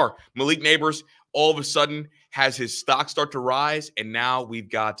here we are. Malik Neighbors all of a sudden has his stock start to rise, and now we've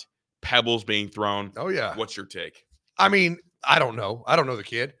got pebbles being thrown. Oh, yeah. What's your take? I mean, I don't know. I don't know the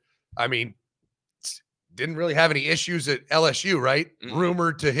kid. I mean, didn't really have any issues at LSU, right? Mm-hmm.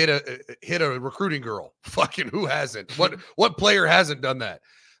 Rumored to hit a recruiting girl. Fucking who hasn't? What player hasn't done that?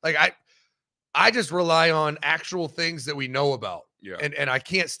 Like I just rely on actual things that we know about. Yeah. And I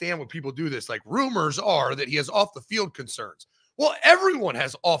can't stand when people do this. Like rumors are that he has off the field concerns. Well, everyone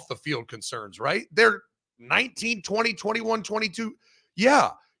has off the field concerns, right? They're 19, 20, 21, 22.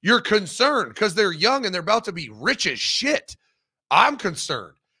 Yeah, you're concerned because they're young and they're about to be rich as shit. I'm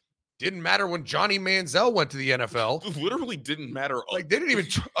concerned. Didn't matter when Johnny Manziel went to the NFL. It literally didn't matter. Like they didn't even.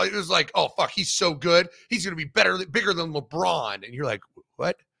 It was like, oh fuck, he's so good. He's gonna be bigger than LeBron. And you're like,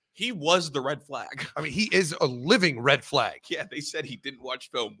 what? He was the red flag. I mean, he is a living red flag. Yeah, they said he didn't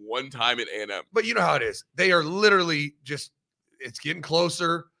watch film one time at A&M. But you know how it is. They are literally just. It's getting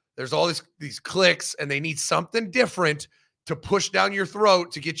closer. There's all these clicks, and they need something different to push down your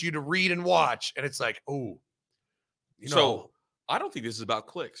throat to get you to read and watch. And it's like, oh, So I don't think this is about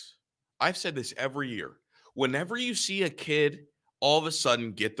clicks. I've said this every year. Whenever you see a kid all of a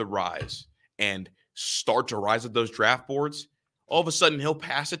sudden get the rise and start to rise at those draft boards, all of a sudden he'll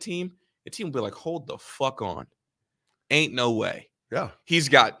pass a team. The team will be like, hold the fuck on. Ain't no way. Yeah. He's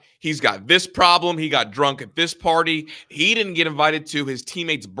got this problem. He got drunk at this party. He didn't get invited to his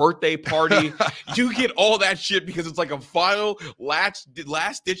teammate's birthday party. You get all that shit because it's like a final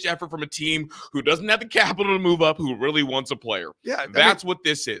last-ditch effort from a team who doesn't have the capital to move up, who really wants a player. Yeah. That's what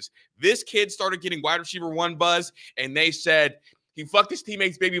this is. This kid started getting wide receiver 1 buzz, and they said he fucked his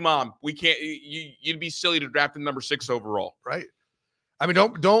teammate's baby mom. We can't. You'd be silly to draft him number 6 overall. Right. I mean,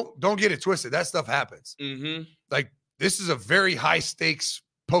 don't get it twisted. That stuff happens. Mm-hmm. Like, this is a very high stakes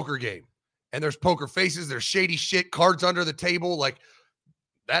poker game, and there's poker faces. There's shady shit, cards under the table. Like,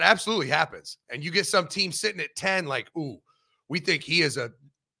 that absolutely happens. And you get some team sitting at 10, like, ooh, we think he is a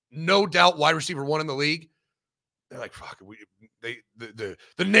no doubt wide receiver 1 in the league. They're like, fuck,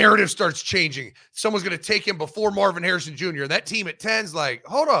 the narrative starts changing. Someone's going to take him before Marvin Harrison Jr. And that team at 10's like,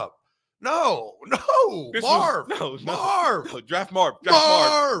 hold up. No, Marv. No, draft Marv.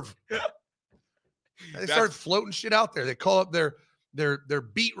 Marv. They start floating shit out there. They call up their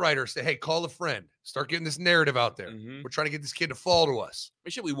beat writers, say, hey, call a friend. Start getting this narrative out there. Mm-hmm. We're trying to get this kid to fall to us.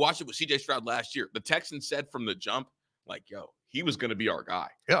 Make sure we watched it with CJ Stroud last year. The Texans said from the jump, like, yo, he was going to be our guy.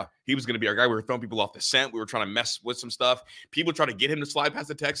 Yeah. He was going to be our guy. We were throwing people off the scent. We were trying to mess with some stuff. People tried to get him to slide past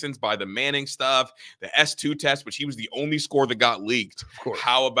the Texans by the Manning stuff, the S2 test, which he was the only score that got leaked. Of course.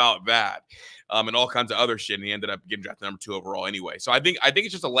 How about that? And all kinds of other shit. And he ended up getting drafted number 2 overall anyway. So I think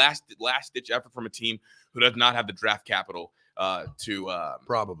it's just a last-ditch effort from a team who does not have the draft capital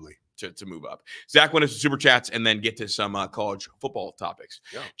probably to move up. Zach went into super chats and then get to some college football topics.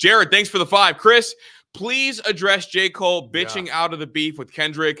 Yeah. Jared, thanks for the 5. Chris, please address J. Cole bitching out of the beef with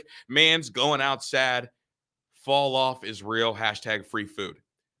Kendrick. Man's going out sad. Fall off is real. # free food.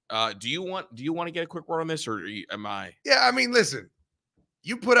 Do you want to get a quick word on this, or am I? Yeah, I mean, listen,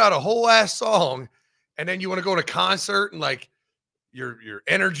 you put out a whole ass song, and then you want to go to concert and like your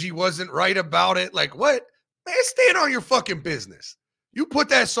energy wasn't right about it. Like, what? Man, stand on your fucking business. You put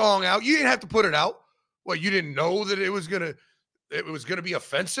that song out. You didn't have to put it out. What, you didn't know that it was gonna be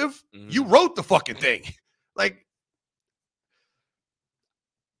offensive? Mm-hmm. You wrote the fucking thing. Like,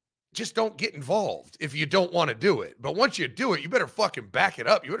 just don't get involved if you don't want to do it. But once you do it, you better fucking back it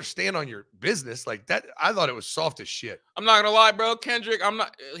up. You better stand on your business. Like that, I thought it was soft as shit. I'm not gonna lie, bro. Kendrick,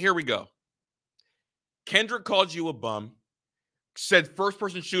 here we go. Kendrick called you a bum. Said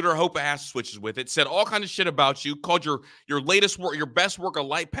first-person shooter, hope ass switches with it. Said all kinds of shit about you. Called your latest work, your best work, a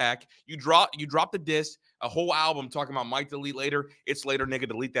light pack. You dropped the disc, a whole album talking about Mike delete later. It's later, nigga.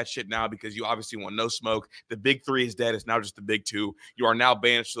 Delete that shit now because you obviously want no smoke. The big 3 is dead. It's now just the big 2. You are now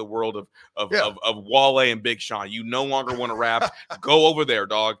banished to the world of Wallen and Big Sean. You no longer want to rap. Go over there,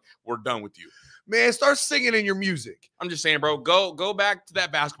 dog. We're done with you. Man, start singing in your music. I'm just saying, bro. Go back to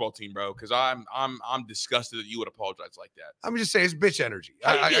that basketball team, bro. Because I'm disgusted that you would apologize like that. I'm just saying, it's bitch energy.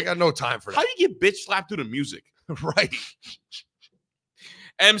 I got no time for that. How do you get bitch slapped through the music? Right.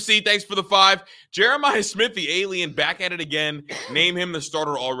 MC, thanks for the 5. Jeremiah Smith, the alien, back at it again. Name him the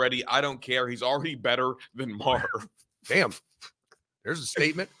starter already. I don't care. He's already better than Marv. Damn. There's a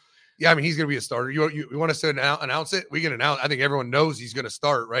statement. Yeah, I mean, he's going to be a starter. You want us to announce it? We can announce. I think everyone knows he's going to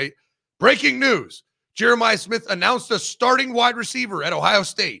start, right? Breaking news. Jeremiah Smith announced a starting wide receiver at Ohio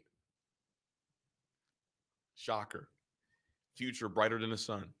State. Shocker. Future brighter than the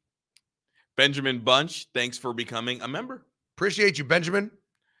sun. Benjamin Bunch, thanks for becoming a member. Appreciate you, Benjamin.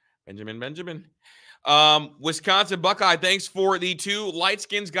 Benjamin. Wisconsin Buckeye, thanks for the 2. Light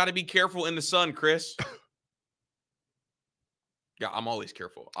skins got to be careful in the sun, Chris. Yeah, I'm always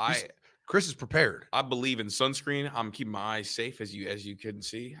careful. Chris is prepared. I believe in sunscreen. I'm keeping my eyes safe, as you couldn't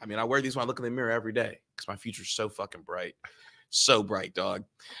see. I mean, I wear these when I look in the mirror every day because my future's so fucking bright. So bright, dog.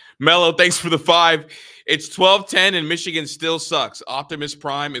 Mello, thanks for the 5. It's 12-10 and Michigan still sucks. Optimus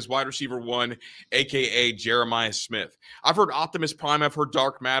Prime is wide receiver 1, a.k.a. Jeremiah Smith. I've heard Optimus Prime. I've heard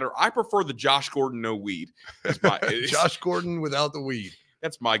Dark Matter. I prefer the Josh Gordon no weed. Josh Gordon without the weed.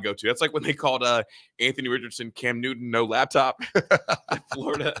 That's my go-to. That's like when they called Anthony Richardson Cam Newton no laptop in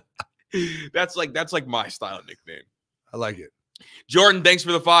Florida. That's like my style nickname. I like it. Jordan, thanks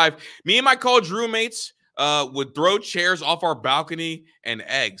for the 5. Me and my college roommates would throw chairs off our balcony and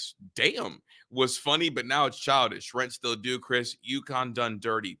eggs. Damn, was funny, but now it's childish. Rent still due, Chris. UConn done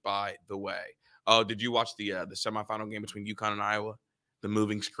dirty, by the way. Oh, did you watch the semifinal game between UConn and Iowa? The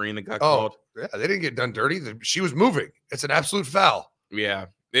moving screen that got called? Yeah, they didn't get done dirty. She was moving. It's an absolute foul. Yeah.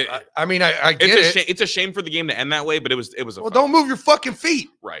 I mean, I get it. It's a shame for the game to end that way, but it was Well, don't move your fucking feet.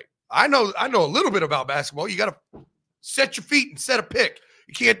 Right. I know a little bit about basketball. You got to set your feet and set a pick.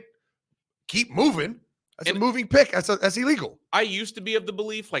 You can't keep moving. That's a moving pick. That's illegal. I used to be of the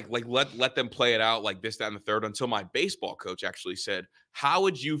belief, like let them play it out like this, that, and the third, until my baseball coach actually said, how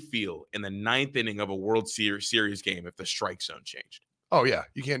would you feel in the 9th inning of a World Series game if the strike zone changed? Oh, yeah.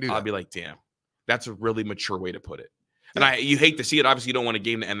 You can't do that. I'll be like, damn, that's a really mature way to put it. And you hate to see it. Obviously, you don't want a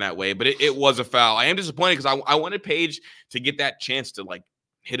game to end that way, but it was a foul. I am disappointed because I wanted Paige to get that chance to like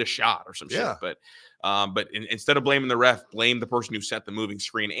hit a shot or some shit. But instead of blaming the ref, blame the person who set the moving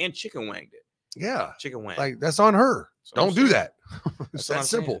screen, and chicken wanged it. Yeah. Chicken wang. Like, that's on her. So don't do that. It's that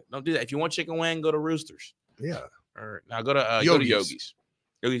simple. Don't do that. If you want chicken wang, go to Roosters. Yeah. Or now go to Yogi's.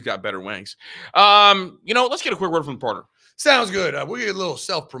 Yogi's got better wangs. Let's get a quick word from the partner. Sounds good. We'll get a little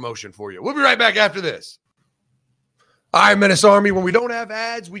self-promotion for you. We'll be right back after this. All right, Menace Army, when we don't have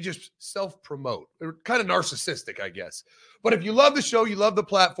ads, we just self-promote. They're kind of narcissistic, I guess. But if you love the show, you love the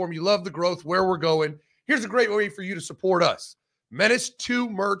platform, you love the growth, where we're going, here's a great way for you to support us.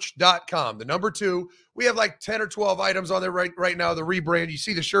 Menace2merch.com. The number 2. We have like 10 or 12 items on there right now, the rebrand. You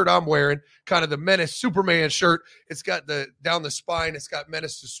see the shirt I'm wearing, kind of the Menace Superman shirt. It's got down the spine. It's got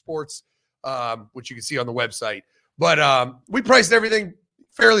Menace to Sports, which you can see on the website. But we priced everything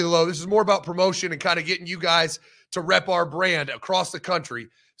fairly low. This is more about promotion and kind of getting you guys to rep our brand across the country.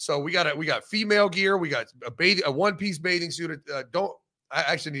 So we got female gear. We got a one-piece bathing suit. I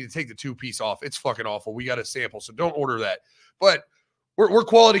actually need to take the 2-piece off. It's fucking awful. We got a sample, so don't order that. But we're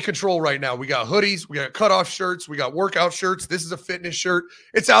quality control right now. We got hoodies. We got cutoff shirts. We got workout shirts. This is a fitness shirt.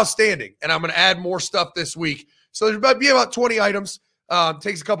 It's outstanding. And I'm going to add more stuff this week. So there's about 20 items.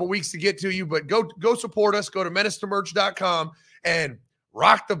 Takes a couple weeks to get to you, but go support us. Go to menace2merch.com and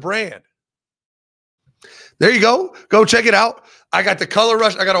rock the brand. There you go. Go check it out. I got the color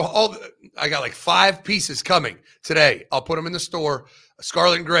rush. I got like 5 pieces coming today. I'll put them in the store.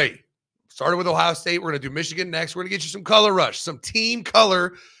 Scarlet and gray. Started with Ohio State. We're going to do Michigan next. We're going to get you some color rush, some team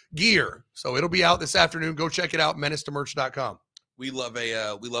color gear. So it'll be out this afternoon. Go check it out. Menace2merch.com. We love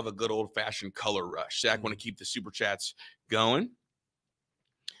a good old fashioned color rush. Zach, want to keep the super chats going.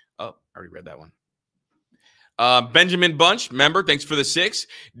 Oh, I already read that one. Benjamin Bunch, member, thanks for the 6.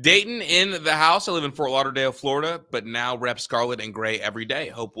 Dayton in the house. I live in Fort Lauderdale, Florida, but now rep scarlet and gray every day.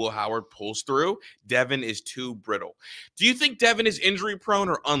 Hope Will Howard pulls through. Devin is too brittle. Do you think Devin is injury prone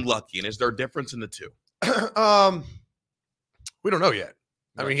or unlucky? And is there a difference in the two? We don't know yet.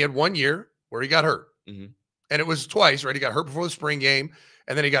 I mean, he had 1 year where he got hurt. Mm-hmm. And it was twice, right? He got hurt before the spring game,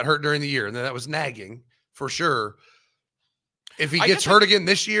 and then he got hurt during the year. And then that was nagging for sure. If he gets hurt again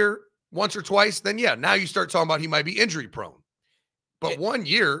this year, once or twice, then yeah, now you start talking about he might be injury prone. But 1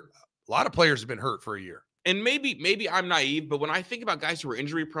 year, a lot of players have been hurt for a year. And maybe I'm naive, but when I think about guys who are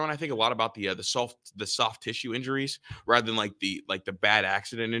injury prone, I think a lot about the soft tissue injuries rather than like the bad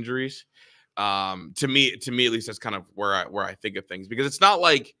accident injuries. To me at least, that's kind of where I think of things, because it's not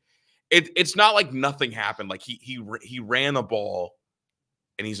like nothing happened. Like he ran the ball,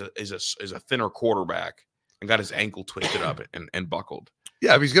 and he's a thinner quarterback and got his ankle twisted up and buckled.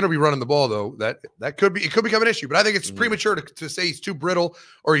 Yeah, if he's going to be running the ball, though, it could become an issue. But I think it's premature to say he's too brittle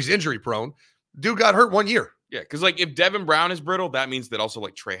or he's injury prone. Dude got hurt 1 year. Yeah, because like if Devin Brown is brittle, that means that also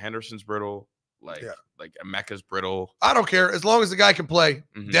like Trey Henderson's brittle, like Emeka's brittle. I don't care as long as the guy can play.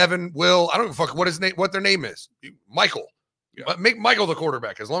 Mm-hmm. Devin, Will, I don't give a fuck what their name is. Michael, make Michael the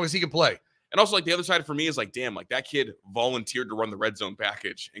quarterback as long as he can play. And also, like, the other side for me is like, damn, like that kid volunteered to run the red zone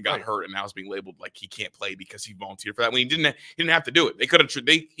package and got hurt, and now is being labeled like he can't play because he volunteered for that when he didn't have to do it. He could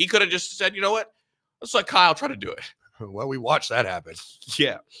have just said, you know what, let's let Kyle try to do it. Well, we watched that happen.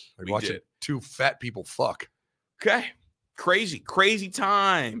 Yeah, we watched it. 2 fat people fuck. Okay, crazy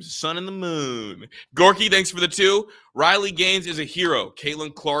times. Sun and the moon. Gorky, thanks for the 2. Riley Gaines is a hero.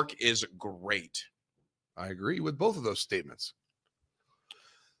 Caitlin Clark is great. I agree with both of those statements.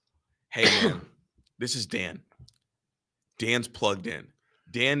 Hey, man, this is Dan. Dan's plugged in.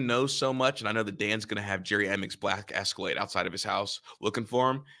 Dan knows so much, and I know that Dan's going to have Jerry Emick's black Escalade outside of his house looking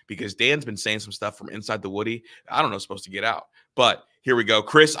for him, because Dan's been saying some stuff from inside the Woody I don't know supposed to get out. But here we go.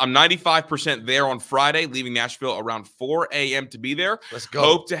 Chris, I'm 95% there on Friday, leaving Nashville around 4 a.m. to be there. Let's go.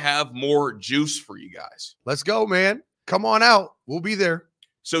 Hope to have more juice for you guys. Let's go, man. Come on out. We'll be there.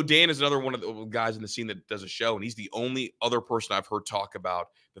 So Dan is another one of the guys in the scene that does a show, and he's the only other person I've heard talk about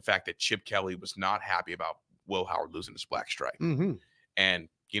the fact that Chip Kelly was not happy about Will Howard losing his black stripe. Mm-hmm. And,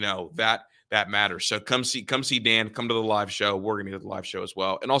 you know, that matters. So come see Dan, come to the live show. We're going to be at the live show as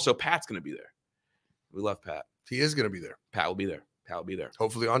well. And also Pat's going to be there. We love Pat. He is going to be there. Pat will be there.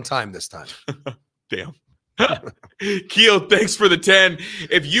 Hopefully on time this time. Damn. Keel, thanks for the 10.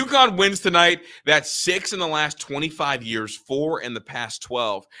 If UConn wins tonight, that's 6 in the last 25 years, 4 in the past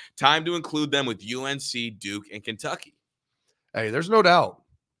 12. Time to include them with UNC, Duke, and Kentucky. Hey, there's no doubt.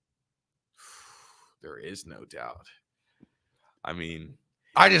 There is no doubt. I mean,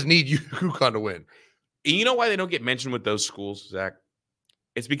 I just need UConn to win. You know why they don't get mentioned with those schools, Zach?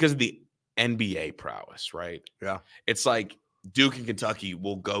 It's because of the NBA prowess, right? Yeah. It's like Duke and Kentucky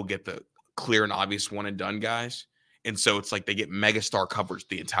will go get the clear and obvious one and done guys. And so it's like they get megastar coverage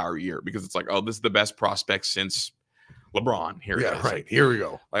the entire year because it's like, oh, this is the best prospect since LeBron. Here it is. Right. Here we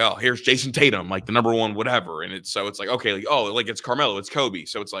go. Like, oh, here's Jason Tatum, like the number one, whatever. And it's like, okay, like, oh, like it's Carmelo, it's Kobe.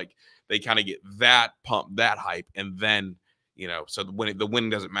 So it's like they kind of get that pump, that hype, and then, so the win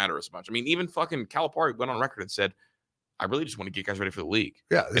doesn't matter as much. I mean, even fucking Calipari went on record and said, I really just want to get guys ready for the league.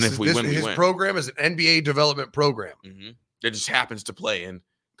 Yeah. And if we win, we win. His program is an NBA development program. Mm-hmm. It just happens to play in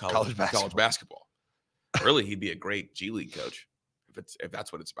college basketball. Really, he'd be a great G League coach if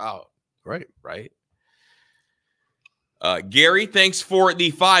that's what it's about. Right. Gary, thanks for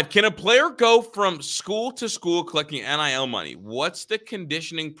the 5. Can a player go from school to school collecting NIL money? What's the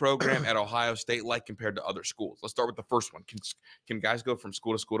conditioning program at Ohio State like compared to other schools? Let's start with the first one. Can guys go from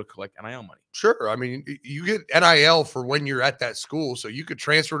school to school to collect NIL money? Sure. I mean, you get NIL for when you're at that school, so you could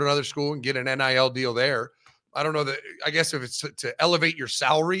transfer to another school and get an NIL deal there. I don't know that. I guess if it's to elevate your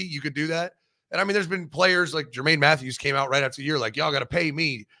salary, you could do that. And I mean, there's been players like Jermaine Matthews came out right after the year, like, y'all got to pay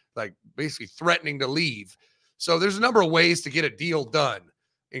me, like basically threatening to leave. So there's a number of ways to get a deal done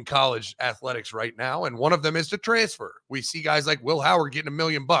in college athletics right now. And one of them is to transfer. We see guys like Will Howard getting $1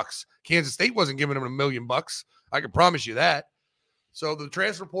 million. Kansas State wasn't giving him $1 million. I can promise you that. So the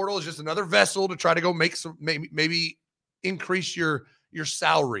transfer portal is just another vessel to try to go make some, maybe increase your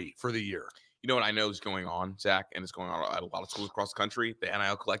salary for the year. You know what I know is going on, Zach, and it's going on at a lot of schools across the country. The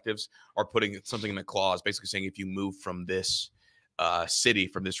NIL collectives are putting something in the clause, basically saying if you move from this city,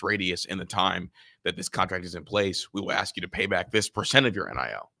 from this radius in the time that this contract is in place, we will ask you to pay back this % of your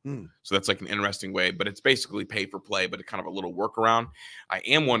NIL. So that's like an interesting way, but it's basically pay for play, but it's kind of a little workaround. I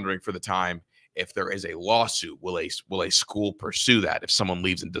am wondering for the time if there is a lawsuit, will a school pursue that if someone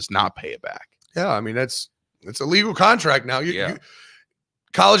leaves and does not pay it back? Yeah, I mean it's a legal contract now. You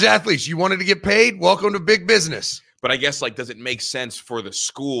college athletes, you wanted to get paid? Welcome to big business. But I guess, like, does it make sense for the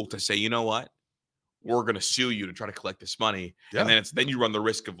school to say, you know what? We're going to sue you to try to collect this money. Yeah. And then you run the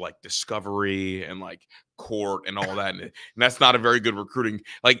risk of like discovery and like court and all that. And that's not a very good recruiting.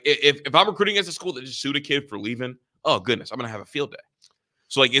 Like if I'm recruiting as a school that just sued a kid for leaving, oh goodness, I'm going to have a field day.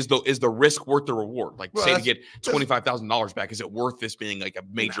 So like, is the risk worth the reward? Like, say to get $25,000 back, is it worth this being like a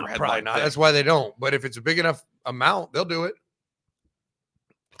major headline? Probably not. That's why they don't. But if it's a big enough amount, they'll do it.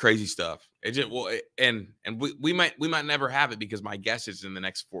 Crazy stuff. It just, and we might never have it because my guess is in the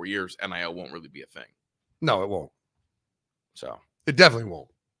next 4 years, NIL won't really be a thing. No, it won't. So it definitely won't.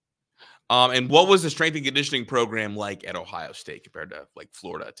 And what was the strength and conditioning program like at Ohio State compared to like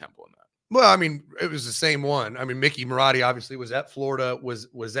Florida, Temple, and that? Well, I mean, it was the same one. I mean, Mickey Marotti obviously was at Florida,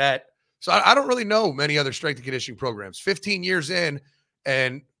 was at. So I don't really know many other strength and conditioning programs. 15 years in,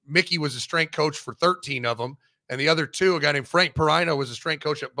 and Mickey was a strength coach for 13 of them. And the other 2, a guy named Frank Perino was a strength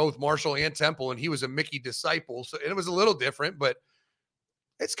coach at both Marshall and Temple, and he was a Mickey disciple. So it was a little different, but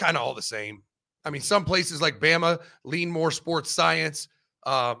it's kind of all the same. I mean, some places like Bama lean more sports science,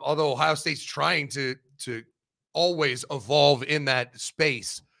 although Ohio State's trying to always evolve in that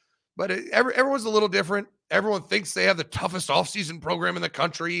space. But everyone's a little different. Everyone thinks they have the toughest offseason program in the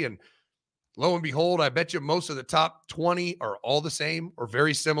country, and lo and behold, I bet you most of the top 20 are all the same or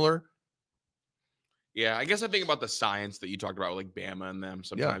very similar. Yeah, I guess I think about the science that you talked about, like Bama and them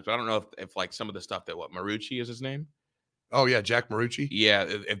sometimes, but I don't know if like some of the stuff that Marucci is his name. Oh yeah, Jack Marucci. Yeah,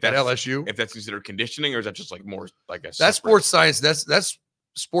 if that's at LSU, if that's considered conditioning, or is that just like more like a that's sports science? That's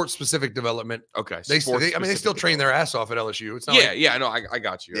sports specific development. Okay, they still train their ass off at LSU. It's not. Yeah, no, I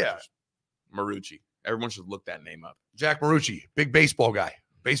got you. Yeah, Marucci. Everyone should look that name up. Jack Marucci, big baseball guy,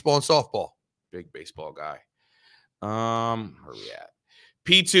 baseball and softball. Big baseball guy. Where are we at?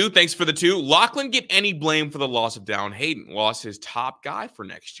 P2, thanks for the 2. Lachlan get any blame for the loss of Dallin Hayden? Lost his top guy for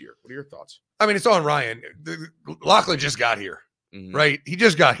next year. What are your thoughts? I mean, it's on Ryan. Lachlan just got here, right? He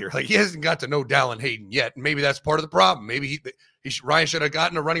just got here. Like, he hasn't got to know Dallin Hayden yet. And maybe that's part of the problem. Maybe Ryan should have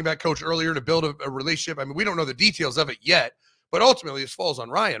gotten a running back coach earlier to build a relationship. I mean, we don't know the details of it yet, but ultimately this falls on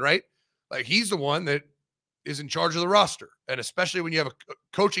Ryan, right? Like, he's the one that is in charge of the roster. And especially when you have a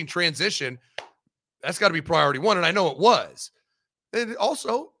coaching transition, that's got to be priority 1. And I know it was. And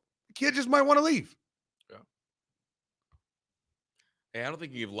also, the kid just might want to leave. Yeah. Yeah, I don't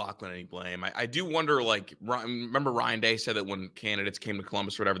think you give Lachlan any blame. I do wonder, like, remember Ryan Day said that when candidates came to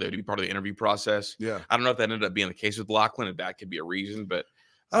Columbus or whatever, they would be part of the interview process. Yeah. I don't know if that ended up being the case with Lachlan, and that could be a reason, but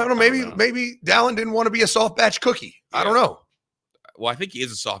I don't know. Maybe Dallin didn't want to be a soft batch cookie. Yeah. I don't know. Well, I think he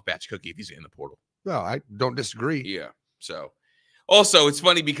is a soft batch cookie if he's in the portal. No, I don't disagree. Yeah. So, also, it's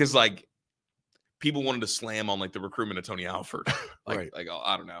funny because, like, people wanted to slam on, like, the recruitment of Tony Alford. Like,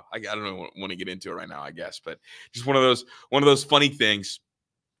 I don't know. I don't want to get into it right now, I guess. But just one of those funny things.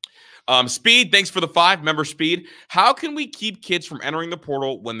 Speed, thanks for the 5. Remember, Speed. How can we keep kids from entering the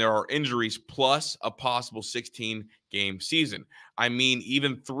portal when there are injuries plus a possible 16-game season? I mean,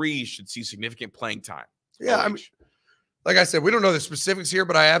 even 3 should see significant playing time. Yeah, I mean, like I said, we don't know the specifics here,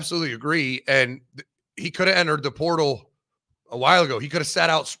 but I absolutely agree. And he could have entered the portal a while ago. He could have sat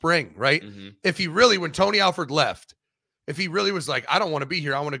out spring, right? Mm-hmm. If he really, when Tony Alford left, if he really was like, I don't want to be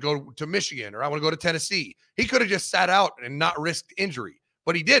here, I want to go to Michigan or I want to go to Tennessee, he could have just sat out and not risked injury,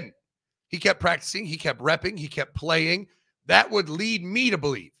 but he didn't. He kept practicing, he kept repping, he kept playing. That would lead me to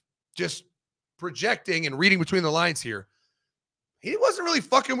believe, just projecting and reading between the lines here, he wasn't really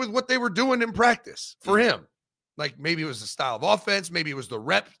fucking with what they were doing in practice for him. Like maybe it was the style of offense, maybe it was the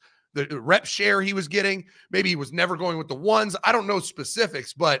rep share he was getting. Maybe he was never going with the ones. I don't know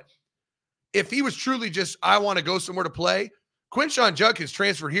specifics, but if he was truly just, I want to go somewhere to play, Quinshon Judkins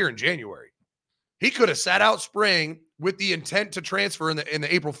transferred here in January. He could have sat out spring with the intent to transfer in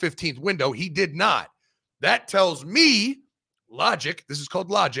the April 15th window. He did not. That tells me logic. This is called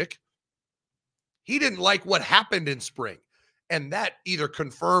logic. He didn't like what happened in spring. And that either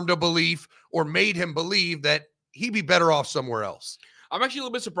confirmed a belief or made him believe that he'd be better off somewhere else. I'm actually a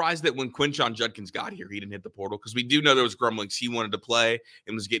little bit surprised that when Quinshon Judkins got here, he didn't hit the portal because we do know there was grumblings. He wanted to play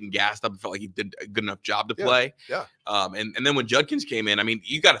and was getting gassed up and felt like he did a good enough job to play. Yeah. And then when Judkins came in, I mean,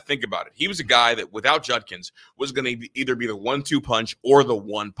 you got to think about it. He was a guy that without Judkins was going to either be the 1-2 punch or the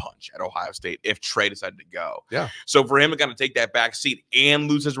 1 punch at Ohio State if Trey decided to go. Yeah. So for him to kind of take that back seat and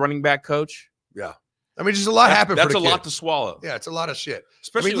lose his running back coach. Yeah. I mean, just a lot happened. That's a lot to swallow. Yeah, it's a lot of shit.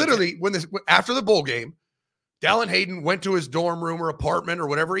 Especially literally after the bowl game, Dallin Hayden went to his dorm room or apartment or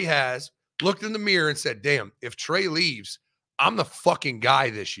whatever he has, looked in the mirror and said, damn, if Trey leaves, I'm the fucking guy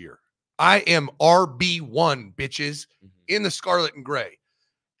this year. I am RB1, bitches, in the scarlet and gray.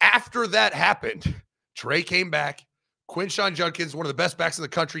 After that happened, Trey came back. Quinshon Judkins, one of the best backs in the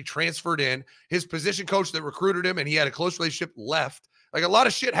country, transferred in. His position coach that recruited him and he had a close relationship left. Like a lot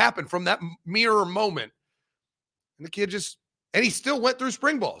of shit happened from that mirror moment. And the kid and he still went through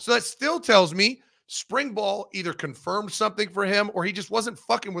spring ball. So that still tells me spring ball either confirmed something for him or he just wasn't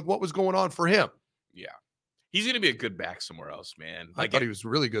fucking with what was going on for him. Yeah. He's going to be a good back somewhere else, man. I thought he was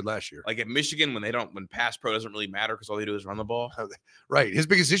really good last year. Like at Michigan, when pass pro doesn't really matter because all they do is run the ball. Right. His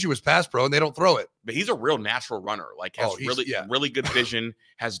biggest issue was pass pro and they don't throw it. But he's a real natural runner. Like has really good vision,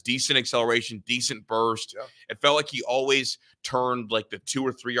 has decent acceleration, decent burst. Yeah. It felt like he always turned like the 2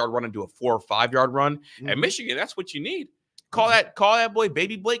 or 3 yard run into a 4 or 5 yard run. Mm-hmm. At Michigan, that's what you need. Call that boy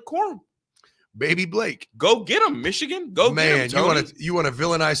Baby Blake Corum. Baby Blake. Go get him, Michigan. Go get him, Tony. You want to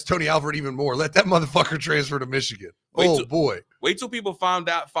villainize Tony Alford even more. Let that motherfucker transfer to Michigan. Boy. Wait till people find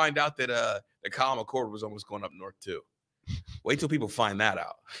out that Kyle McCord was almost going up north too. Wait till people find that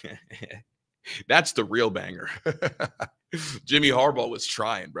out. That's the real banger. Jimmy Harbaugh was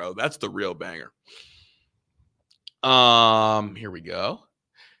trying, bro. That's the real banger. Here we go.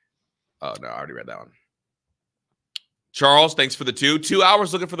 Oh no, I already read that one. Charles, thanks for the 2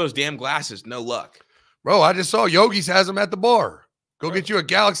 hours looking for those damn glasses. No luck. Bro, I just saw Yogi's has them at the bar. Go get you a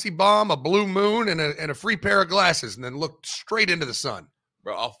Galaxy Bomb, a Blue Moon, and a free pair of glasses, and then look straight into the sun.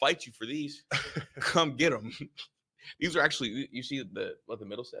 Bro, I'll fight you for these. Come get them. These are actually, you see what the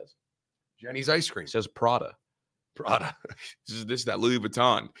middle says? Jenny's Ice Cream. It says Prada. This is that Louis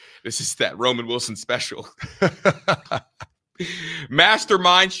Vuitton. This is that Roman Wilson special.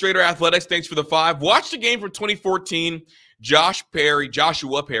 Mastermind Straighter Athletics, thanks for the 5. Watch the game from 2014.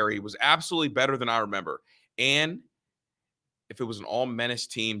 Joshua Perry was absolutely better than I remember. And if it was an all-menace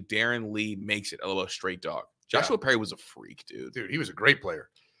team, Darren Lee makes it. LOL, straight dog. Joshua Perry was a freak, dude. Dude, he was a great player.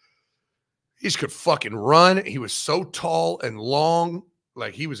 He just could fucking run. He was so tall and long.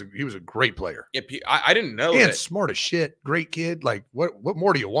 Like he was a great player. Yeah, I didn't know. And smart as shit. Great kid. Like what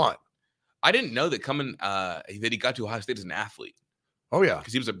more do you want? I didn't know that that he got to Ohio State as an athlete. Oh, yeah.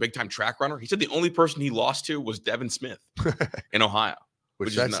 Because he was a big-time track runner. He said the only person he lost to was Devin Smith in Ohio. Which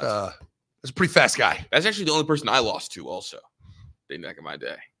is nuts. That's a pretty fast guy. That's actually the only person I lost to also. Back in my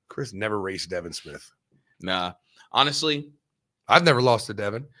day. Chris never raced Devin Smith. Nah. Honestly, I've never lost to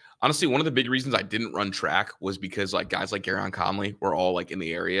Devin. Honestly, one of the big reasons I didn't run track was because like guys like Garyon Conley were all like in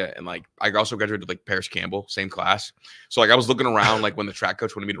the area, and like I also graduated with like Paris Campbell, same class. So like I was looking around like when the track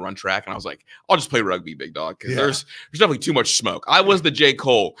coach wanted me to run track, and I was like, I'll just play rugby, big dog, because there's definitely too much smoke. I was the J.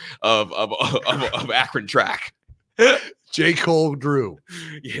 Cole of Akron track. J. Cole Drew.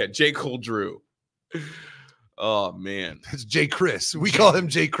 Yeah, J. Cole Drew. Oh, man. It's J. Chris. We call him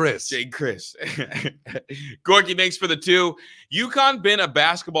J. Chris. J. Chris. Gorky, thanks for the 2. UConn been a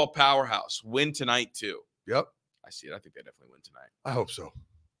basketball powerhouse. Win tonight, too. Yep. I see it. I think they definitely win tonight. I hope so.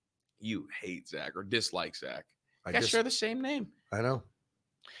 You hate Zach or dislike Zach. I guess share the same name. I know.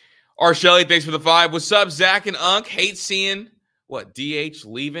 R. Shelley, thanks for the 5. What's up, Zach and Unk? Hate seeing DH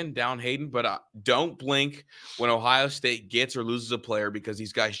leaving down Hayden, but don't blink when Ohio State gets or loses a player because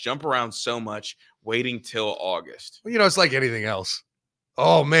these guys jump around so much. Waiting till August. Well, it's like anything else.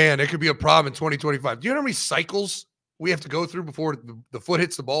 Oh, man, it could be a problem in 2025. Do you know how many cycles we have to go through before the foot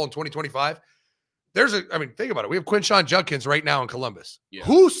hits the ball in 2025? Think about it. We have Quinshon Judkins right now in Columbus. Yeah.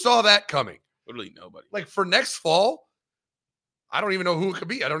 Who saw that coming? Literally nobody. Like for next fall, I don't even know who it could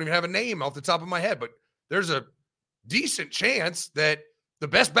be. I don't even have a name off the top of my head, but there's a decent chance that the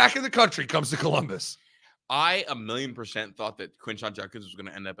best back in the country comes to Columbus. I 1,000,000% thought that Quinshon Judkins was going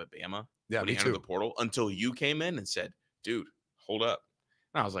to end up at Bama when he entered the portal until you came in and said, dude, hold up.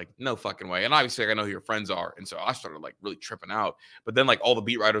 And I was like, no fucking way. And obviously, I know who your friends are. And so I started like really tripping out. But then like all the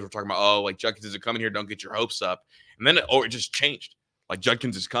beat writers were talking about, oh, like Judkins isn't coming here. Don't get your hopes up. And then it just changed. Like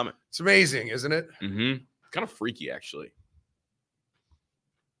Judkins is coming. It's amazing, isn't it? Mm-hmm. Kind of freaky, actually.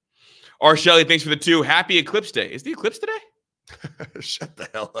 R. Shelley, thanks for the 2. Happy Eclipse Day. Is the eclipse today? Shut the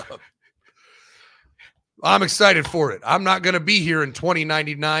hell up. I'm excited for it. I'm not going to be here in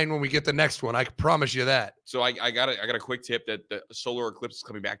 2099 when we get the next one. I can promise you that. So I got a quick tip that the solar eclipse is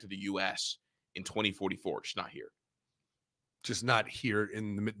coming back to the U.S. in 2044. Just not here. Just not here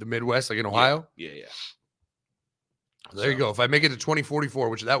in the Midwest, like in Ohio? Yeah. There you go. If I make it to 2044,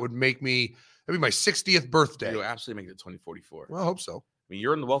 which that would make me, that'd be my 60th birthday. You'll absolutely make it to 2044. Well, I hope so. I mean,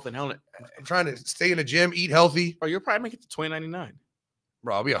 you're in the wealth and health. I'm trying to stay in the gym, eat healthy. Oh, you'll probably make it to 2099.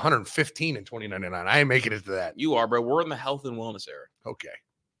 Bro, I'll be 115 in 2099. I ain't making it to that. You are, bro. We're in the health and wellness era. Okay.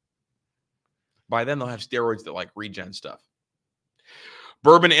 By then, they'll have steroids that like regen stuff.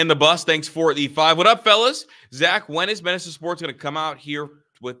 Bourbon in the bus. Thanks for the 5. What up, fellas? Zach, when is Medicine Sports going to come out here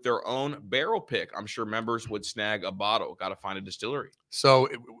with their own barrel pick? I'm sure members would snag a bottle. Got to find a distillery. So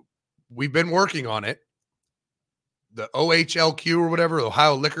we've been working on it. The OHLQ or whatever,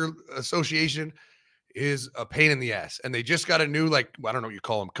 Ohio Liquor Association, is a pain in the ass. And they just got a new, I don't know what you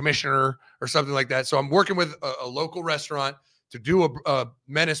call them, commissioner or something like that. So I'm working with a local restaurant to do a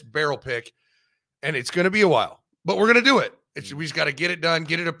Menace barrel pick. And it's going to be a while, but we're going to do it. We just got to get it done,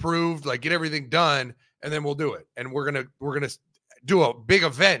 get it approved, get everything done, and then we'll do it. And we're going to do a big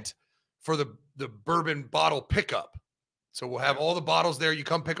event for the bourbon bottle pickup. So we'll have all the bottles there. You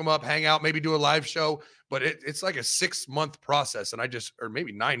come pick them up, hang out, maybe do a live show, but it's like a 6-month process. And or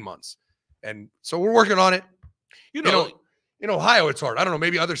maybe 9 months. And so we're working on it. In Ohio, it's hard. I don't know.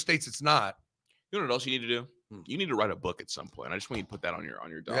 Maybe other states, it's not. You know what else you need to do? You need to write a book at some point. I just want you to put that on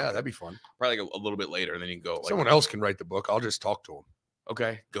your doc. Yeah, that'd be fun. Probably a little bit later, and then you can go. Someone else can write the book. I'll just talk to them.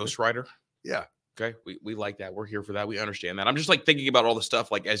 Okay, ghostwriter. Yeah. Okay, we like that. We're here for that. We understand that. I'm just thinking about all the stuff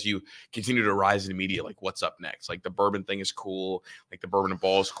as you continue to rise in the media, what's up next. The bourbon thing is cool. The bourbon and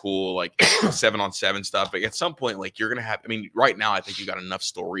ball is cool. 7-on-7 stuff. But at some point, you're gonna have. I mean, right now, I think you got enough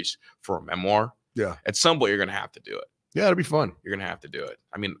stories for a memoir. Yeah. At some point, you're gonna have to do it. Yeah, it'll be fun. You're gonna have to do it.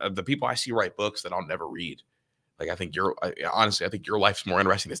 I mean, the people I see write books that I'll never read. I think honestly, I think your life's more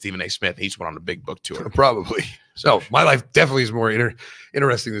interesting than Stephen A. Smith. He just went on a big book tour. Probably. So my life definitely is more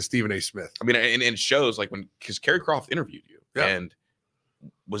interesting than Stephen A. Smith. I mean, and it shows because Kerry Croft interviewed you and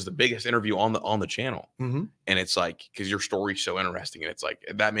was the biggest interview on the channel. Mm-hmm. And it's because your story's so interesting. And it's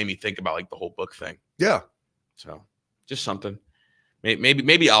that made me think about the whole book thing. Yeah. So just something.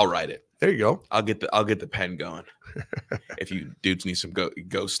 Maybe I'll write it. There you go. I'll get the pen going. If you dudes need some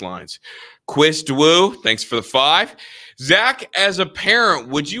ghost lines. Quiz Dwoo, thanks for the 5. Zach, as a parent,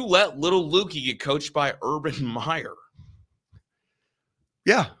 would you let little Lukey get coached by Urban Meyer?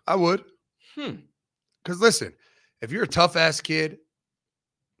 Yeah, I would. Because listen, if you're a tough ass kid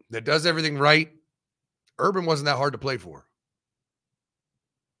that does everything right, Urban wasn't that hard to play for.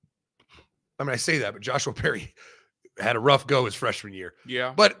 I mean, I say that, but Joshua Perry had a rough go his freshman year.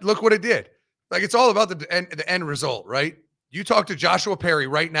 Yeah. But look what it did. It's all about the end result, right? You talk to Joshua Perry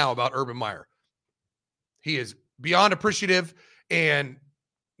right now about Urban Meyer. He is beyond appreciative and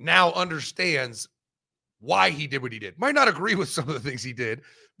now understands why he did what he did. Might not agree with some of the things he did,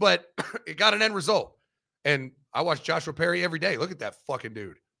 but it got an end result. And I watch Joshua Perry every day. Look at that fucking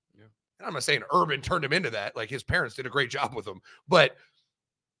dude. Yeah. And I'm not saying Urban turned him into that. Like his parents did a great job with him, but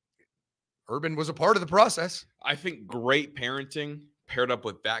Urban was a part of the process. I think great parenting paired up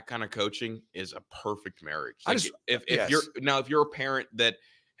with that kind of coaching is a perfect marriage. Like if you're a parent that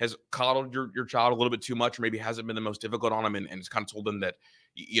has coddled your child a little bit too much, or maybe hasn't been the most difficult on them, and it's kind of told them that,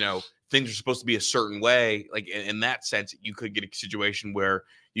 things are supposed to be a certain way, like in that sense, you could get a situation where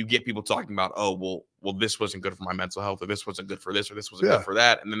you get people talking about, oh, well, this wasn't good for my mental health, or this wasn't good for this, or this wasn't good for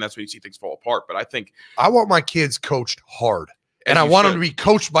that. And then that's when you see things fall apart. But I think I want my kids coached hard, and I want them to be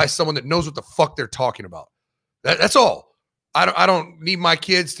coached by someone that knows what the fuck they're talking about. That's all. I don't need my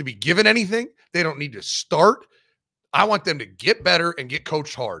kids to be given anything. They don't need to start. I want them to get better and get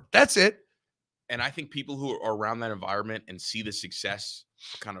coached hard. That's it. And I think people who are around that environment and see the success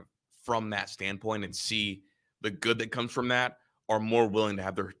kind of from that standpoint and see the good that comes from that are more willing to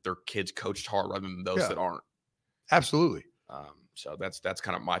have their kids coached hard rather than those that aren't. Absolutely. So that's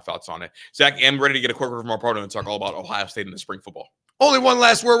kind of my thoughts on it. Zach, I'm ready to get a quick word from our partner and talk all about Ohio State and the spring football. Only one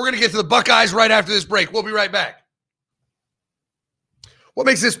last word. We're going to get to the Buckeyes right after this break. We'll be right back. What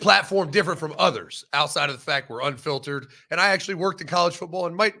makes this platform different from others outside of the fact we're unfiltered? And I actually worked in college football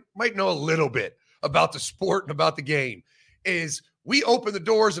and might know a little bit about the sport and about the game, is we open the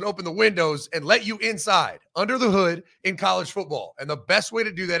doors and open the windows and let you inside under the hood in college football. And the best way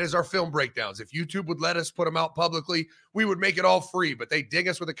to do that is our film breakdowns. If YouTube would let us put them out publicly, we would make it all free, but they ding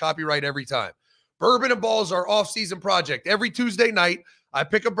us with a copyright every time. Bourbon and Balls, our off-season project. Every Tuesday night, I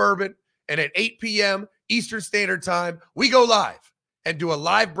pick a bourbon, and at 8 p.m. Eastern Standard Time, we go live and do a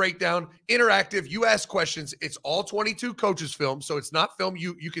live breakdown, interactive. You ask questions. It's all 22 coaches film, so it's not film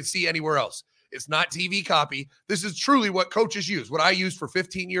you can see anywhere else. It's not TV copy. This is truly what coaches use, what I used for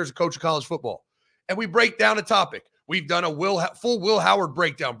 15 years of coaching college football. And we break down a topic. We've done a full Will Howard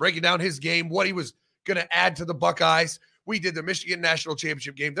breakdown, breaking down his game, what he was going to add to the Buckeyes. We did the Michigan National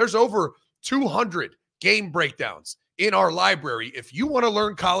Championship game. There's over 200 game breakdowns in our library. If you want to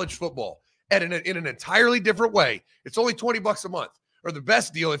learn college football in an entirely different way, it's only $20 a month. Or the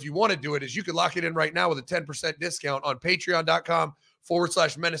best deal, if you want to do it, is you can lock it in right now with a 10% discount on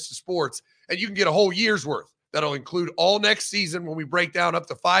patreon.com/menace to sports. And you can get a whole year's worth. That'll include all next season when we break down up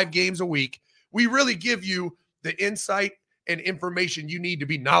to 5 games a week. We really give you the insight and information you need to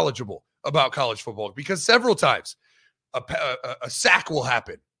be knowledgeable about college football, because several times a sack will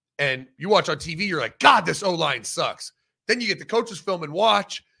happen and you watch on TV, you're like, God, this O-line sucks. Then you get the coaches film and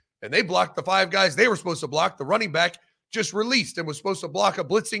watch, and they blocked the 5 guys they were supposed to block. The running back just released and was supposed to block a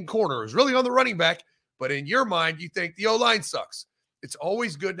blitzing corner. It was really on the running back, but in your mind, you think the O-line sucks. It's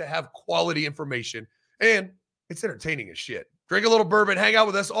always good to have quality information, and it's entertaining as shit. Drink a little bourbon, hang out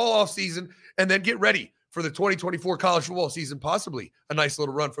with us all off season, and then get ready for the 2024 college football season, possibly a nice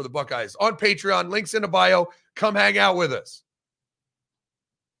little run for the Buckeyes. On Patreon, links in the bio. Come hang out with us.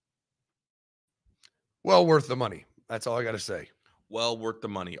 Well worth the money. That's all I got to say. Well worth the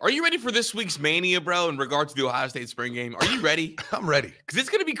money. Are you ready for this week's Mania, bro, in regards to the Ohio State spring game? Are you ready? I'm ready. Because it's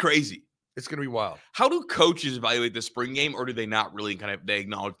going to be crazy. It's going to be wild. How do coaches evaluate the spring game, or do they not really they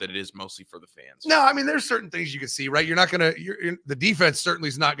acknowledge that it is mostly for the fans? No, I mean, there's certain things you can see, right? You're not going to – the defense certainly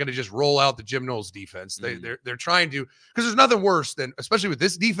is not going to just roll out the Jim Knowles defense. They're trying to – because there's nothing worse than – especially with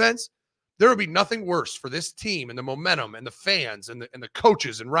this defense, there would be nothing worse for this team and the momentum and the fans and the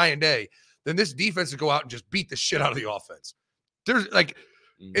coaches and Ryan Day than this defense to go out and just beat the shit out of the offense. There's like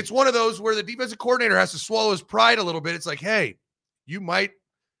 – it's one of those where the defensive coordinator has to swallow his pride a little bit. It's like, hey, you might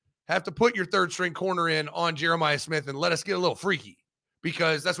have to put your third string corner in on Jeremiah Smith and let us get a little freaky,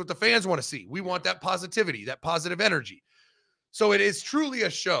 because that's what the fans want to see. We want that positivity, that positive energy. So it is truly a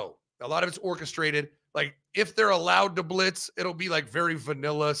show. A lot of it's orchestrated. Like if they're allowed to blitz, it'll be like very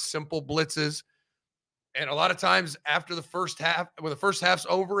vanilla, simple blitzes. And a lot of times after the first half, when the first half's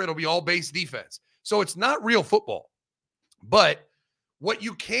over, it'll be all base defense. So it's not real football. But what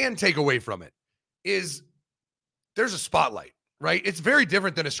you can take away from it is there's a spotlight, right? It's very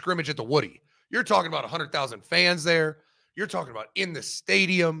different than a scrimmage at the Woody. You're talking about 100,000 fans there. You're talking about in the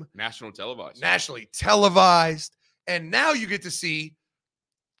stadium. Nationally televised. And now you get to see,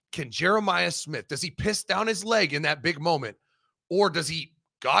 can Jeremiah Smith, does he piss down his leg in that big moment? Or does he,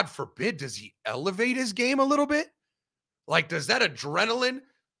 God forbid, does he elevate his game a little bit? Like, does that adrenaline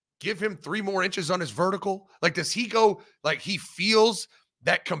give him 3 more inches on his vertical? Like, does he go, like he feels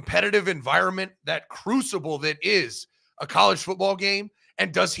that competitive environment, that crucible that is a college football game?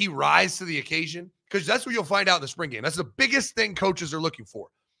 And does he rise to the occasion? Because that's what you'll find out in the spring game. That's the biggest thing coaches are looking for.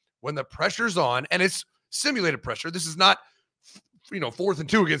 When the pressure's on, and it's simulated pressure. This is not, 4th and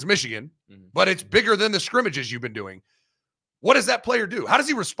 2 against Michigan, but it's bigger than the scrimmages you've been doing. What does that player do? How does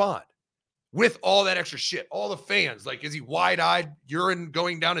he respond? with all that extra shit, all the fans. Like, is he wide-eyed, urine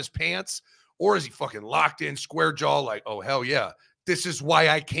going down his pants? Or is he fucking locked in, square jaw, like, oh, hell yeah, this is why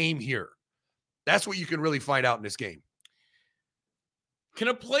I came here? That's what you can really find out in this game. Can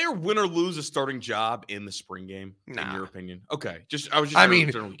a player win or lose a starting job in the spring game, in your opinion? Okay. I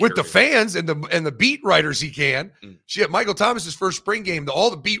mean, with the fans and the beat writers, he can. Shit, Michael Thomas's first spring game,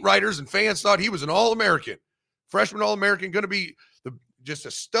 all the beat writers and fans thought he was an All-American. Freshman All-American, going to be just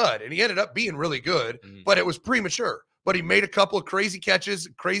a stud. And he ended up being really good, but it was premature. But he made a couple of crazy catches,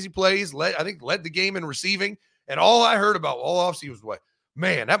 crazy plays, led the game in receiving. And all I heard about all offseason was, what,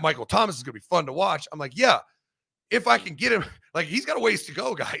 man, that Michael Thomas is going to be fun to watch. I'm like, yeah, if I can get him, like, he's got a ways to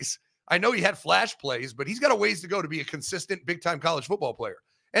go, guys. I know he had flash plays, but he's got a ways to go to be a consistent big-time college football player.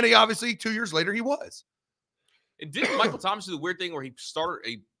 And he obviously, 2 years later, he was. And didn't Michael Thomas do the weird thing where he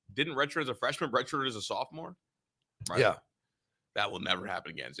didn't redshirt as a freshman, redshirted as a sophomore? Right? Yeah. That will never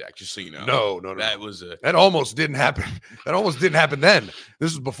happen again, Zach, just so you know. No. That almost didn't happen. That almost didn't happen then.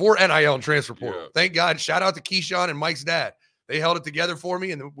 This was before NIL and transfer portal. Yeah. Thank God. Shout out to Keyshawn and Mike's dad. They held it together for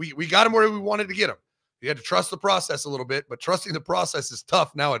me, and we got him where we wanted to get him. You had to trust the process a little bit, but trusting the process is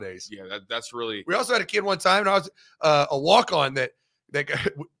tough nowadays. Yeah, that's really. We also had a kid one time, and I was a walk-on that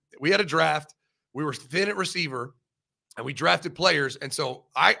we had a draft. We were thin at receiver, and we drafted players. And so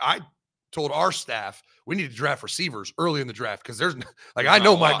I told our staff we need to draft receivers early in the draft because I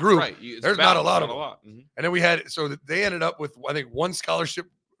know my group. Right. There's not a lot of them. Mm-hmm. And then we had they ended up with, I think, one scholarship,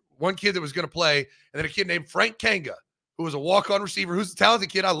 one kid that was going to play, and then a kid named Frank Kanga, who was a walk-on receiver, who's a talented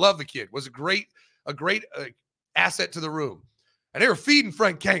kid. I love the kid. Was a great asset to the room. And they were feeding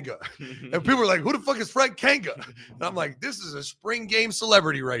Frank Kanga. And people were like, who the fuck is Frank Kanga? And I'm like, this is a spring game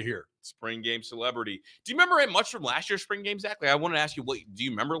celebrity right here. Spring game celebrity. Do you remember much from last year's spring game, Zach? I wanted to ask you, do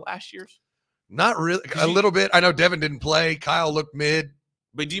you remember last year's? Not really. A little bit. I know Devin didn't play. Kyle looked mid.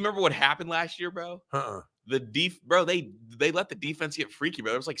 But do you remember what happened last year, bro? Bro, they let the defense get freaky,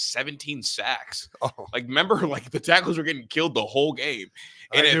 bro. It was like 17 sacks. Oh. Like, remember, like, the tackles were getting killed the whole game.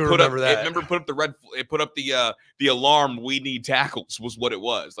 And it put up the alarm, we need tackles, was what it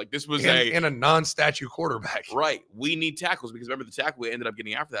was. Like, this was a non-statue quarterback. Right. We need tackles, because remember, the tackle we ended up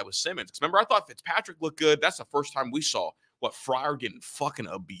getting after that was Simmons. Because remember, I thought Fitzpatrick looked good. That's the first time we saw Fryer getting fucking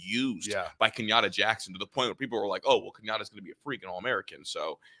abused by Kenyatta Jackson, to the point where people were like, oh, well, Kenyatta's going to be a freaking All-American.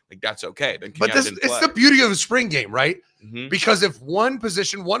 So, like, that's okay. Then but it's the beauty of a spring game, right? Mm-hmm. Because if one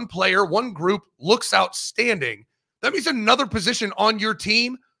position, one player, one group looks outstanding, that means another position on your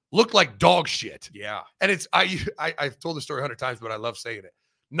team looked like dog shit. Yeah. And I've told the story 100 times, but I love saying it.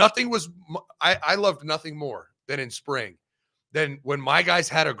 I loved nothing more than in spring than when my guys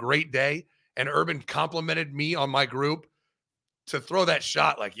had a great day and Urban complimented me on my group to throw that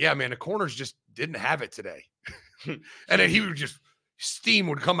shot. Like, yeah, man, the corners just didn't have it today. And then he would just, steam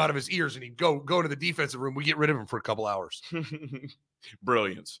would come out of his ears and he'd go to the defensive room. We get rid of him for a couple hours.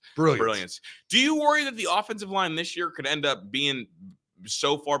 Brilliance. Do you worry that the offensive line this year could end up being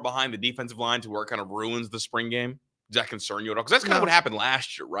so far behind the defensive line to where it kind of ruins the spring game? Does that concern you at all? Because that's kind of what happened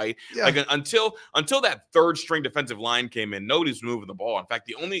last year, right? Yeah. Like, until that third string defensive line came in, nobody's moving the ball. In fact,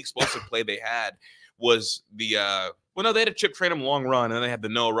 the only explosive play they had was they had a chip train them long run, and then they had the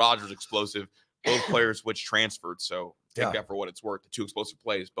Noah Rogers explosive. Both players which transferred, so take that for what it's worth. The two explosive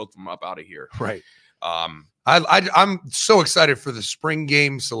plays, both of them up out of here. Right. I'm so excited for the spring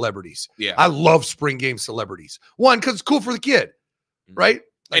game celebrities. Yeah. I love spring game celebrities. One, because it's cool for the kid, right?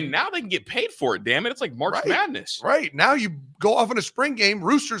 Like, and now they can get paid for it, damn it. It's like March Madness. Right. Now you go off in a spring game,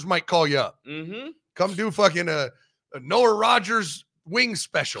 Roosters might call you up. Mm-hmm. Come do fucking a Noah Rogers wing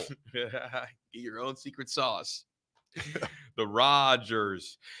special. Get your own secret sauce. The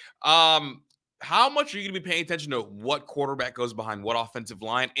Rogers. How much are you going to be paying attention to what quarterback goes behind what offensive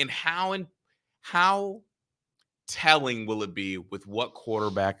line, and how telling will it be with what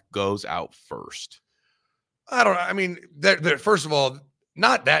quarterback goes out first? I don't know. I mean, they're first of all,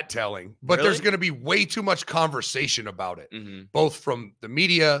 not that telling, but Really? There's going to be way too much conversation about it, Mm-hmm. both from the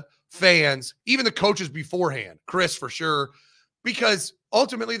media, fans, even the coaches beforehand, Chris for sure, because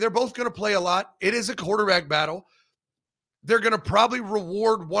ultimately they're both going to play a lot. It is a quarterback battle. They're going to probably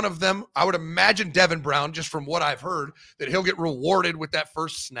reward one of them. I would imagine Devin Brown, just from what I've heard, that he'll get rewarded with that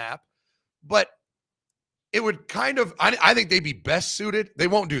first snap. But it would kind of, I think they'd be best suited. They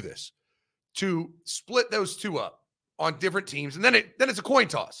won't do this, to split those two up on different teams. And then it's a coin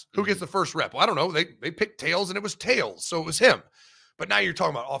toss. Who gets the first rep? Well, I don't know. They picked Tails, and it was Tails, so it was him. But now you're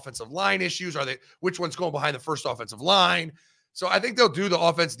talking about offensive line issues. Which one's going behind the first offensive line? So I think they'll do the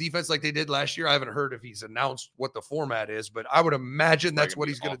offense defense like they did last year. I haven't heard if he's announced what the format is, but I would imagine that's what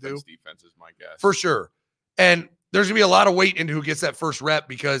he's going to do. Defense is my guess. For sure. And there's going to be a lot of weight into who gets that first rep,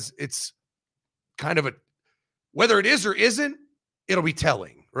 because it's kind of whether it is or isn't, it'll be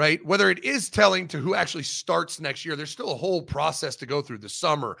telling, right? Whether it is telling to who actually starts next year, there's still a whole process to go through the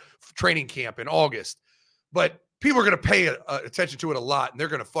summer training camp in August. But people are going to pay attention to it a lot, and they're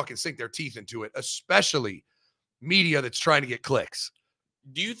going to fucking sink their teeth into it, especially media that's trying to get clicks.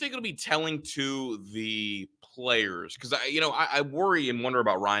 Do you think it'll be telling to the players? Because I worry and wonder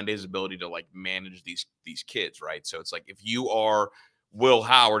about Ryan Day's ability to like manage these kids, right? So it's like if you are Will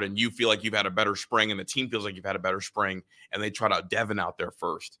Howard and you feel like you've had a better spring and the team feels like you've had a better spring and they try to Devin out there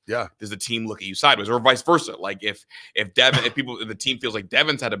first. Yeah. Does the team look at you sideways or vice versa? Like if the team feels like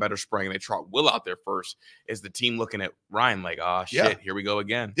Devin's had a better spring and they trot Will out there first, is the team looking at Ryan like, oh shit, here we go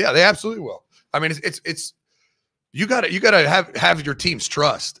again? Yeah, they absolutely will. I mean, it's you gotta have your team's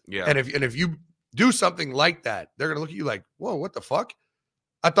trust. Yeah. And if you do something like that, they're gonna look at you like, whoa, what the fuck?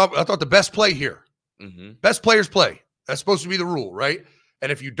 I thought the best play here. Mm-hmm. Best players play. That's supposed to be the rule, right?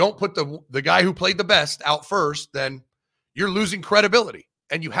 And if you don't put the guy who played the best out first, then you're losing credibility.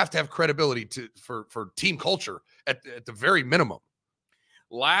 And you have to have credibility for team culture at the very minimum.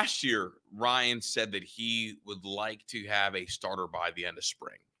 Last year, Ryan said that he would like to have a starter by the end of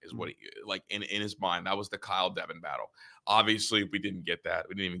spring, is what he like in his mind. That was the Kyle Devin battle. Obviously, we didn't get that.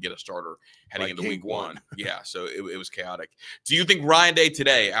 We didn't even get a starter heading into week one. Yeah, so it was chaotic. Do you think Ryan Day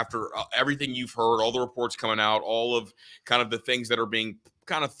today, after everything you've heard, all the reports coming out, all of kind of the things that are being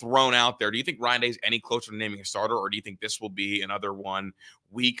kind of thrown out there, do you think Ryan Day's any closer to naming a starter, or do you think this will be another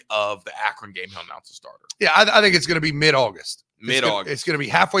week of the Akron game he'll announce a starter? Yeah, I think it's going to be mid-August. Mid-August. It's going to be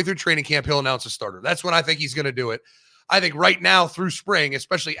halfway through training camp. He'll announce a starter. That's when I think he's going to do it. I think right now through spring,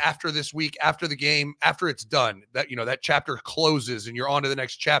 especially after this week, after the game, after it's done, that chapter closes and you're on to the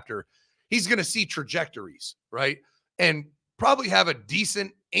next chapter, he's going to see trajectories, right? And probably have a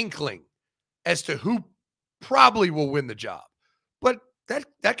decent inkling as to who probably will win the job. But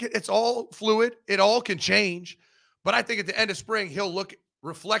it's all fluid. It all can change. But I think at the end of spring, he'll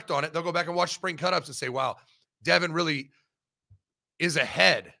reflect on it. They'll go back and watch spring cut-ups and say, wow, Devin really is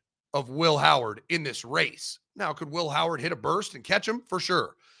ahead of Will Howard in this race. Now, could Will Howard hit a burst and catch him? For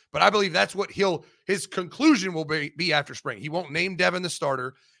sure. But I believe that's what his conclusion will be after spring. He won't name Devin the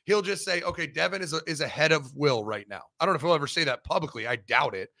starter. He'll just say, okay, Devin is ahead of Will right now. I don't know if he'll ever say that publicly. I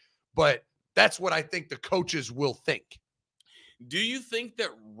doubt it. But that's what I think the coaches will think. Do you think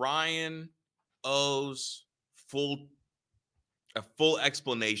that Ryan owes a full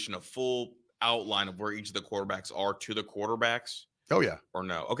explanation, a full outline of where each of the quarterbacks are to the quarterbacks? Oh, yeah. Or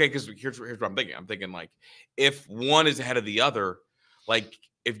no? Okay, because here's what I'm thinking. I'm thinking, like, if one is ahead of the other, like,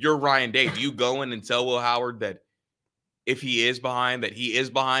 if you're Ryan Day, do you go in and tell Will Howard that if he is behind,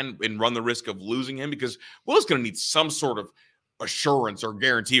 and run the risk of losing him? Because Will's going to need some sort of assurance or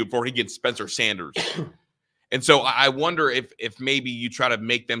guarantee before he gets Spencer Sanders. And so I wonder if maybe you try to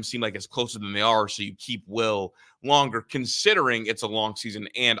make them seem like it's closer than they are, so you keep Will longer, considering it's a long season,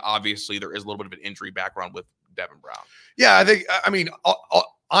 and obviously there is a little bit of an injury background with Devin Brown. Yeah, I mean,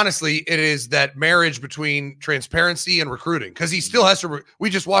 honestly, it is that marriage between transparency and recruiting, because he still has to. We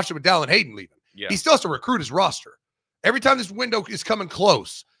just watched it with Dallin Hayden leaving. Yeah. He still has to recruit his roster. Every time this window is coming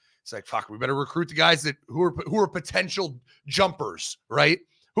close, it's like, fuck, we better recruit the guys who are potential jumpers, right?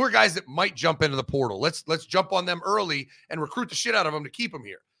 Who are guys that might jump into the portal? Let's jump on them early and recruit the shit out of them to keep them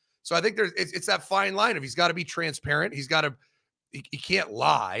here. So I think it's that fine line of he's got to be transparent. He can't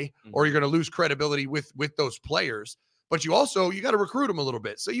lie, or you're going to lose credibility with those players. But you got to recruit them a little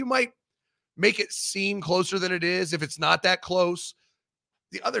bit. So you might make it seem closer than it is if it's not that close.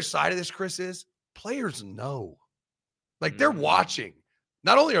 The other side of this, Chris, is players know. Like, they're watching.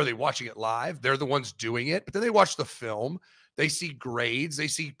 Not only are they watching it live, they're the ones doing it, but then they watch the film. They see grades. They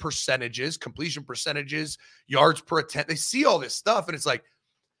see percentages, completion percentages, yards per attempt. They see all this stuff, and it's like,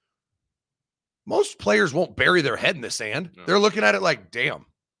 most players won't bury their head in the sand. No. They're looking at it like, damn,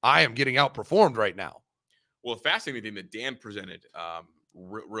 I am getting outperformed right now. Well, a fascinating thing that Dan presented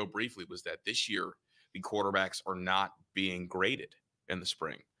real briefly was that this year the quarterbacks are not being graded in the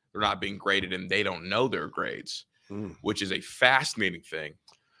spring. They're not being graded, and they don't know their grades, which is a fascinating thing.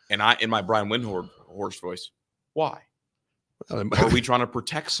 And in my Brian Windhorst voice, why? Are we trying to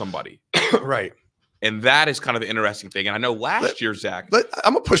protect somebody? Right. And that is kind of the interesting thing. And I know last year, Zach.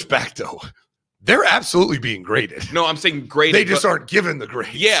 I'm going to push back, though. They're absolutely being graded. No, I'm saying graded. They just aren't given the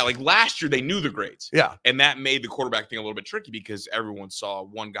grades. Yeah, like last year they knew the grades. Yeah. And that made the quarterback thing a little bit tricky because everyone saw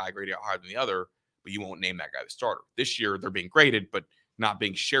one guy graded out higher than the other, but you won't name that guy the starter. This year they're being graded, but not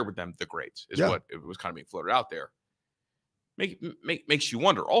being shared with them the grades is what it was kind of being floated out there. Makes you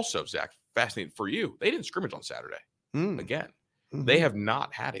wonder. Also, Zach, fascinating for you, they didn't scrimmage on Saturday again. They have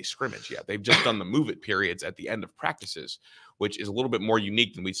not had a scrimmage yet. They've just done the move it periods at the end of practices, which is a little bit more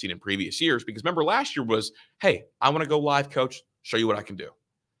unique than we've seen in previous years. Because remember, last year was, hey, I want to go live, coach, show you what I can do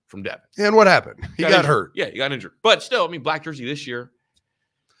from Devin. And what happened? He got hurt. Yeah, he got injured. But still, I mean, black jersey this year.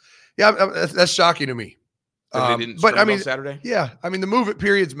 Yeah, that's shocking to me. They didn't scrimmage on Saturday? Yeah. I mean, the move it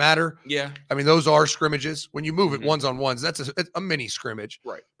periods matter. Yeah. I mean, those are scrimmages. When you move it ones on ones, that's a mini scrimmage.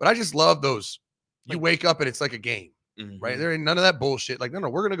 Right. But I just love those. You wake up and it's like a game, right? There ain't none of that bullshit. Like, no,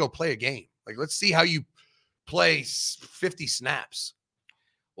 we're going to go play a game. Like, let's see how you play 50 snaps.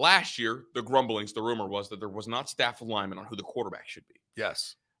 Last year, the grumblings, the rumor was that there was not staff alignment on who the quarterback should be.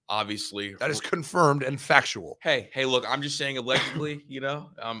 Yes. Obviously, that is confirmed and factual. Hey, look, I'm just saying allegedly,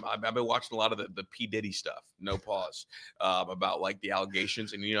 I've been watching a lot of the P. Diddy stuff, no pause, about like the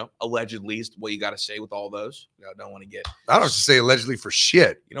allegations and, allegedly is what you got to say with all those. I don't want to get. I don't have to say allegedly for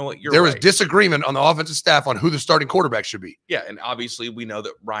shit. You know what? There was disagreement on the offensive staff on who the starting quarterback should be. Yeah, and obviously we know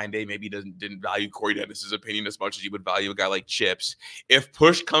that Ryan Day maybe didn't value Corey Dennis's opinion as much as he would value a guy like Chips. If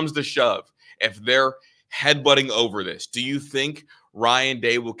push comes to shove, if they're headbutting over this, do you think Ryan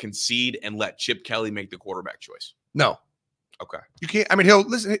Day will concede and let Chip Kelly make the quarterback choice? No. Okay. You can't. I mean,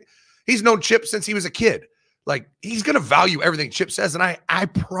 he's known Chip since he was a kid. Like, he's going to value everything Chip says. And I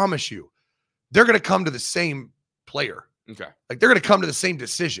promise you, they're going to come to the same player. Okay. Like, they're going to come to the same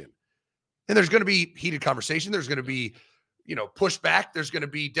decision. And there's going to be heated conversation. There's going to be, pushback. There's going to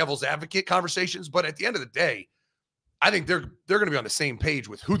be devil's advocate conversations. But at the end of the day, I think they're going to be on the same page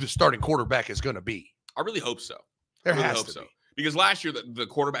with who the starting quarterback is going to be. I really hope so. There has to be. Because last year, the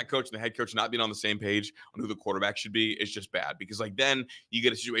quarterback coach and the head coach not being on the same page on who the quarterback should be is just bad. Because then you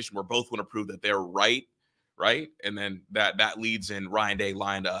get a situation where both want to prove that they're right? And then that leads in Ryan Day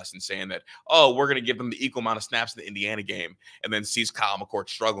lying to us and saying that, oh, we're going to give them the equal amount of snaps in the Indiana game, and then sees Kyle McCord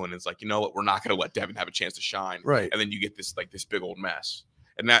struggling. And it's like, you know what? We're not going to let Devin have a chance to shine. Right. And then you get this big old mess.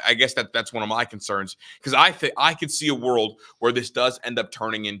 And I guess that's one of my concerns, because I think I could see a world where this does end up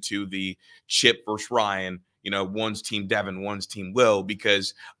turning into the Chip versus Ryan. One's team Devin, one's team Will,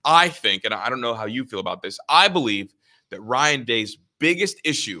 because I think, and I don't know how you feel about this, I believe that Ryan Day's biggest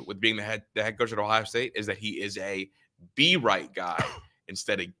issue with being the head coach at Ohio State is that he is a be right guy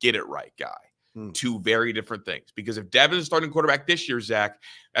instead of get it right guy. Two very different things. Because if Devin is starting quarterback this year, Zach,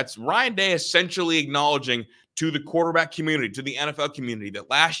 that's Ryan Day essentially acknowledging to the quarterback community, to the NFL community, that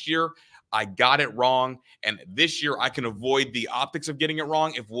last year I got it wrong, and this year I can avoid the optics of getting it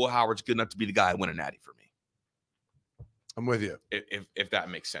wrong if Will Howard's good enough to be the guy who win a natty for me. I'm with you. If that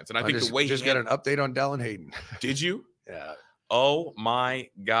makes sense. And I think the way just got an update on Dallin Hayden. Did you? Yeah. Oh my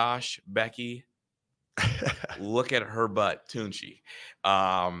gosh, Becky. Look at her butt, Tunchi.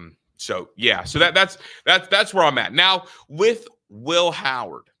 So yeah, so that's where I'm at. Now with Will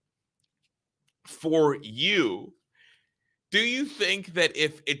Howard, for you, do you think that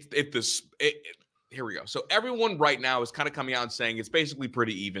here we go. So everyone right now is kind of coming out and saying it's basically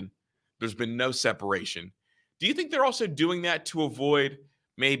pretty even. There's been no separation. Do you think they're also doing that to avoid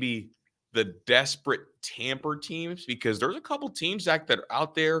maybe the desperate tamper teams? Because there's a couple teams, Zach, that are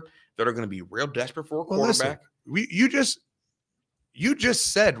out there that are going to be real desperate for a quarterback. Listen, you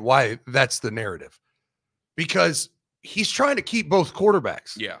just said why that's the narrative. Because he's trying to keep both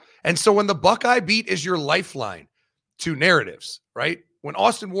quarterbacks. Yeah. And so when the Buckeye beat is your lifeline to narratives, right? When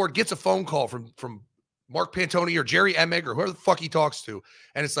Austin Ward gets a phone call from Mark Pantoni or Jerry Emig or whoever the fuck he talks to,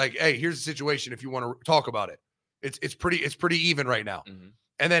 and it's like, hey, here's the situation if you want to talk about it. It's pretty even right now. Mm-hmm.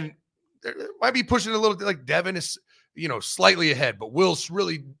 And then there might be pushing a little, like Devin is, slightly ahead, but Will's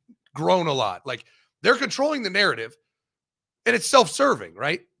really grown a lot. Like, they're controlling the narrative, and it's self-serving,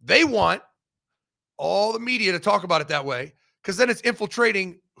 right? They want all the media to talk about it that way, because then it's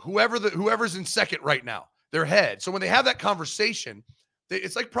infiltrating whoever's in second right now, their head. So when they have that conversation,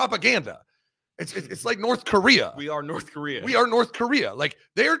 it's like propaganda. It's like North Korea. We are North Korea. We are North Korea. Like,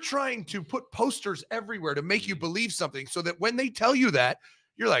 they're trying to put posters everywhere to make you believe something, so that when they tell you that,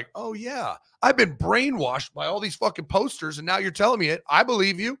 you're like, oh yeah, I've been brainwashed by all these fucking posters, and now you're telling me it. I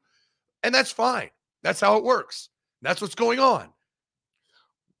believe you. And that's fine. That's how it works. That's what's going on.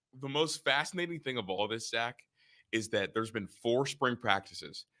 The most fascinating thing of all this, Zach, is that there's been 4 spring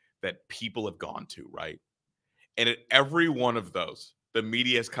practices that people have gone to, right? And at every one of those, the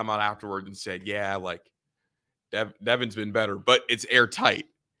media has come out afterward and said, yeah, like Devin's been better, but it's airtight.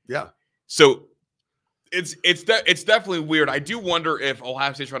 Yeah. So it's definitely weird. I do wonder if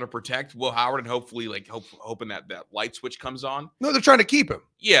Ohio State's trying to protect Will Howard and hopefully hoping that light switch comes on. No, they're trying to keep him.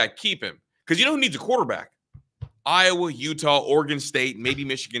 Yeah, keep him. Because you know who needs a quarterback? Iowa, Utah, Oregon State, maybe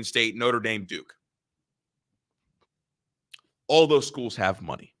Michigan State, Notre Dame, Duke. All those schools have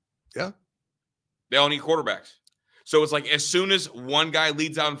money. Yeah. They all need quarterbacks. So it's like as soon as one guy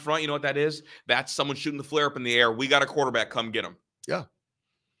leads out in front, you know what that is? That's someone shooting the flare up in the air. We got a quarterback. Come get him. Yeah.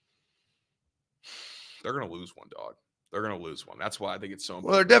 They're going to lose one, dog. They're going to lose one. That's why I think it's so important.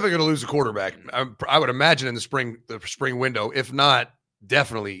 Well, they're definitely going to lose a quarterback. I would imagine in the spring window, if not,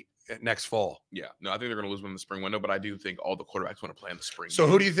 definitely next fall. Yeah. No, I think they're going to lose one in the spring window, but I do think all the quarterbacks want to play in the spring. So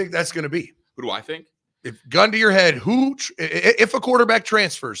who do you think that's going to be? Who do I think? If gun to your head, if a quarterback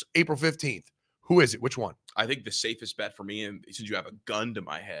transfers April 15th, who is it? Which one? I think the safest bet for me, and since you have a gun to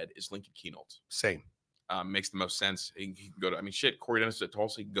my head, is Lincoln Keynote. Same. Makes the most sense. He can go to, I mean, shit, Corey Dennis at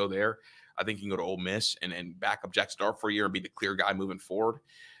Tulsa, he can go there. I think he can go to Ole Miss and back up Jackson Dart for a year and be the clear guy moving forward.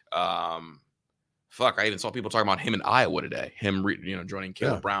 I even saw people talking about him in Iowa today. Him, joining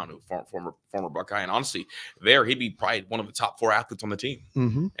Caleb Brown, who former Buckeye, and honestly, he'd be probably one of the top 4 athletes on the team.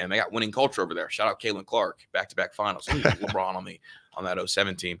 Mm-hmm. And they got winning culture over there. Shout out Caitlin Clark, back-to-back finals. LeBron on that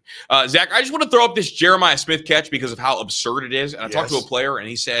 07 team. Zach, I just want to throw up this Jeremiah Smith catch because of how absurd it is. And I talked to a player, and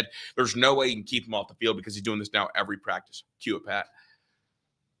he said there's no way you can keep him off the field because he's doing this now every practice. Cue it, Pat.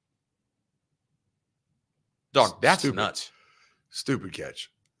 Dog, that's nuts. Stupid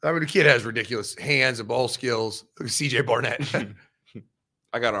catch. I mean, the kid has ridiculous hands and ball skills. CJ Barnett.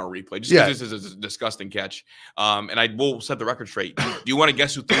 I got it on replay. Just because this is a disgusting catch. And I will set the record straight. Do you want to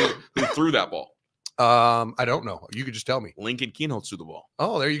guess who threw that ball? I don't know. You could just tell me. Lincoln Keynote threw the ball.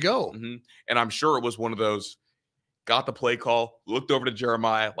 Oh, there you go. Mm-hmm. And I'm sure it was one of those. Got the play call, looked over to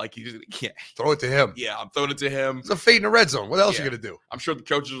Jeremiah like he can't throw it to him. Yeah, I'm throwing it to him. It's a fade in the red zone. What else are you gonna do? I'm sure the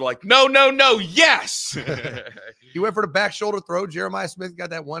coaches are like, no, yes. He went for the back shoulder throw. Jeremiah Smith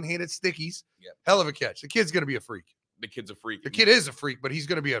got that one-handed stickies. Yep. Hell of a catch. The kid's gonna be a freak. The kid's a freak. The kid is a freak, but he's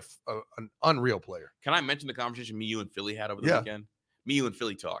gonna be an unreal player. Can I mention the conversation me, you, and Philly had over the weekend? Me, you, and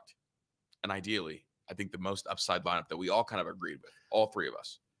Philly talked, and ideally, I think the most upside lineup that we all kind of agreed with, all three of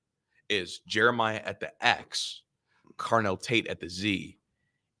us, is Jeremiah at the X, Carnell Tate at the Z,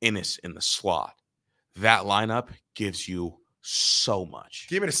 Ennis in the slot. That lineup gives you so much.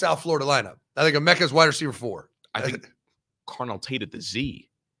 Give me the South Florida lineup. I think Emeka's wide receiver 4. I think Carnell Tate at the Z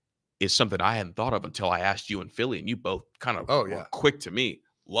is something I hadn't thought of until I asked you and Philly, and you both kind of were quick to me.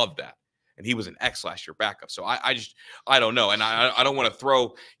 Love that. And he was an X last year backup. So I don't know. And I don't want to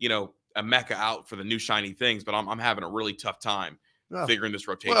throw, Emeka out for the new shiny things, but I'm having a really tough time figuring this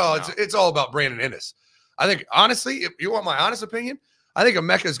rotation out. It's all about Brandon Ennis. I think, honestly, if you want my honest opinion, I think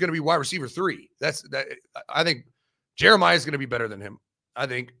Emeka is going to be wide receiver 3. I think Jeremiah is going to be better than him. I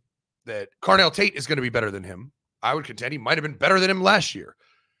think that Carnell Tate is going to be better than him. I would contend he might have been better than him last year.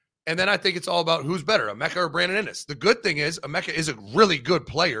 And then I think it's all about who's better, Emeka or Brandon Ennis. The good thing is Emeka is a really good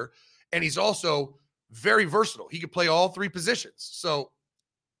player, and he's also very versatile. He can play all 3 positions. So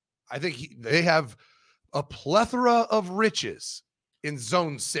I think they have a plethora of riches in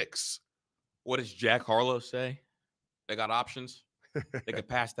zone 6. What does Jack Harlow say? They got options. They could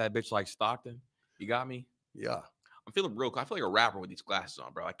pass that bitch like Stockton. You got me? Yeah. I'm feeling real. I feel like a rapper with these glasses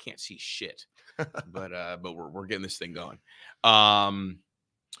on, bro. I can't see shit. but we're getting this thing going.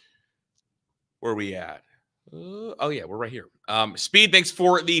 Where are we at? We're right here. Speed, thanks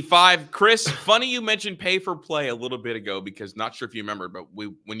for the 5. Chris, funny you mentioned pay for play a little bit ago because not sure if you remember, but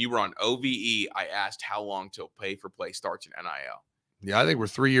when you were on OVE, I asked how long till pay for play starts in NIL. Yeah, I think we're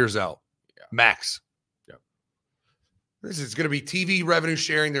 3 years out. Yeah. Max. Yeah. This is going to be TV revenue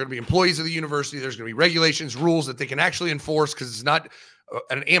sharing. They're going to be employees of the university. There's going to be regulations, rules that they can actually enforce because it's not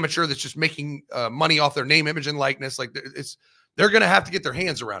an amateur that's just making money off their name, image, and likeness. Like they're going to have to get their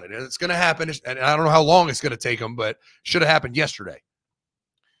hands around it, and it's going to happen. And I don't know how long it's going to take them, but should have happened yesterday.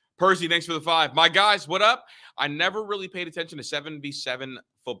 Percy, thanks for the 5. My guys, what up? I never really paid attention to 7v7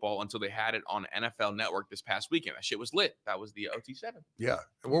 football until they had it on NFL Network this past weekend. That shit was lit. That was the OT7. Yeah.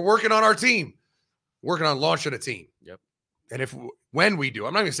 And we're working on our team. Working on launching a team. Yep. And when we do,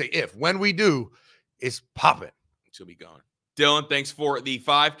 I'm not going to say if, when we do, it's popping. She'll be going. Dylan, thanks for the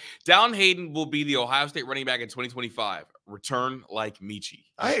 5. Dallin Hayden will be the Ohio State running back in 2025. Return like Michi.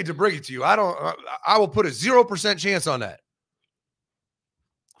 I hate to break it to you. I will put a 0% chance on that.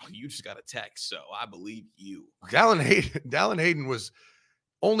 Oh, you just got a text, so I believe you. Dallin Hayden was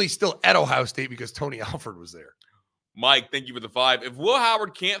only still at Ohio State because Tony Alford was there. Mike, thank you for the 5. If Will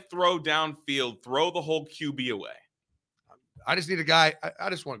Howard can't throw downfield, throw the whole QB away. I just need a guy.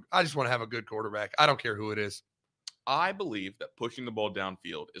 I just want to have a good quarterback. I don't care who it is. I believe that pushing the ball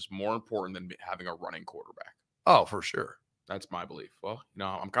downfield is more important than having a running quarterback. Oh, for sure. That's my belief. Well,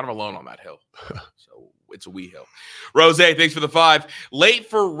 I'm kind of alone on that hill. So it's a wee hill. Rose, thanks for the 5. Late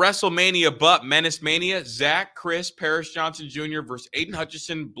for WrestleMania, but Menace Mania, Zach, Chris, Paris Johnson Jr. versus Aiden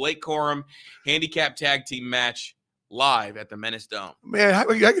Hutchinson, Blake Corum, handicap tag team match live at the Menace Dome. Man, how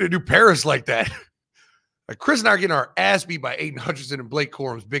are you going to do Paris like that? Like Chris and I are getting our ass beat by Aiden Hutchinson and Blake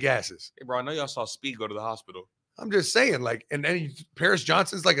Corum's big asses. Hey, bro, I know y'all saw Speed go to the hospital. I'm just saying, like, and then Paris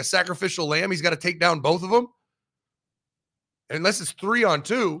Johnson's like a sacrificial lamb. He's got to take down both of them. Unless it's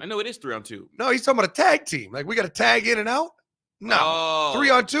 3-on-2. I know it is 3-on-2. No, he's talking about a tag team. Like, we got to tag in and out? No.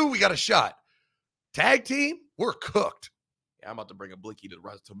 3-on-2, we got a shot. Tag team, we're cooked. Yeah, I'm about to bring a blicky to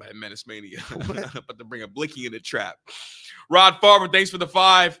Menace Mania. I'm about to bring a blicky in the trap. Rod Farmer, thanks for the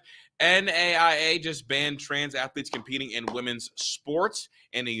 5. NAIA just banned trans athletes competing in women's sports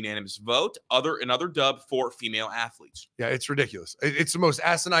in a unanimous vote. Another dub for female athletes. Yeah, it's ridiculous. It's the most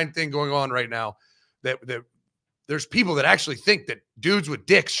asinine thing going on right now. That there's people that actually think that dudes with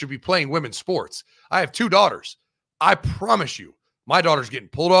dicks should be playing women's sports. I have 2 daughters. I promise you, my daughter's getting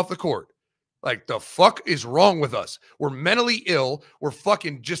pulled off the court. Like, the fuck is wrong with us? We're mentally ill. We're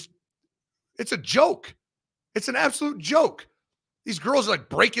fucking just, it's a joke. It's an absolute joke. These girls are like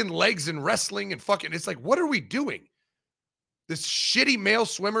breaking legs and wrestling and fucking, it's like, what are we doing? This shitty male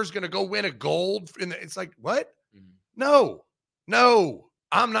swimmer's going to go win a gold. It's like, what? No,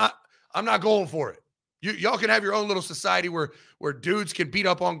 I'm not going for it. Y'all can have your own little society where dudes can beat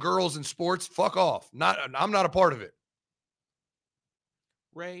up on girls in sports. Fuck off. I'm not a part of it.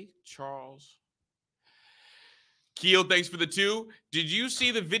 Ray Charles. Keel, thanks for the 2. Did you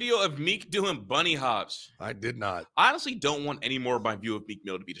see the video of Meek doing bunny hops? I did not. I honestly don't want any more of my view of Meek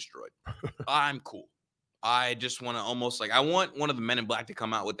Mill to be destroyed. I'm cool. I just want to almost like, I want one of the Men in Black to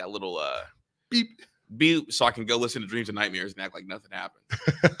come out with that little beep so I can go listen to Dreams and Nightmares and act like nothing happened.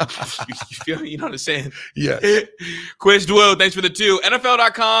 You feel me? You know what I'm saying? Yeah. Quiz Duo, thanks for the 2.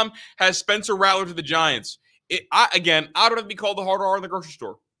 NFL.com has Spencer Rattler to the Giants. I'd rather be called the hard R in the grocery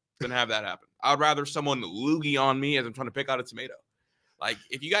store than have that happen. I'd rather someone loogie on me as I'm trying to pick out a tomato. Like,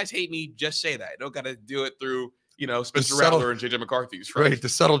 if you guys hate me, just say that. You don't got to do it through, Spencer Rattler and JJ McCarthy's. Right? The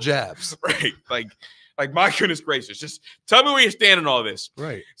subtle jabs. Right. Like, my goodness gracious. Just tell me where you stand in all this.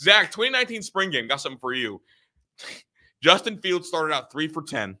 Right. Zach, 2019 spring game. Got something for you. Justin Fields started out 3 for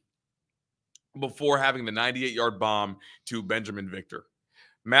 10 before having the 98-yard bomb to Benjamin Victor.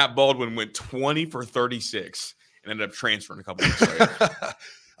 Matt Baldwin went 20 for 36 and ended up transferring a couple weeks later.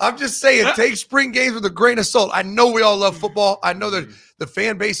 I'm just saying, take spring games with a grain of salt. I know we all love football. I know that the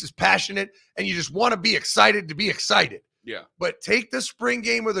fan base is passionate, and you just want to be excited to be excited. Yeah. But take the spring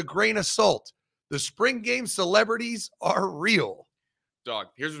game with a grain of salt. The spring game celebrities are real. Dog,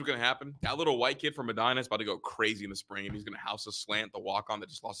 here's what's going to happen. That little white kid from Medina is about to go crazy in the spring, and he's going to house a slant, the walk-on that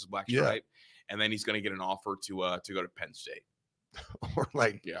just lost his black stripe, and then he's going to get an offer to go to Penn State. Or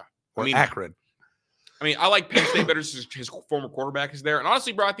or Akron. I mean, I like Penn State better since his former quarterback is there. And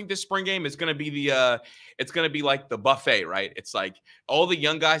honestly, bro, I think this spring game is going to be it's going to be like the buffet, right? It's like all the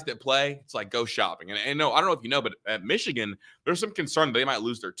young guys that play, it's like go shopping. And no, I don't know if you know, but at Michigan, there's some concern that they might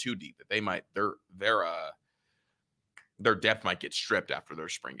lose their 2 deep, that they might their depth might get stripped after their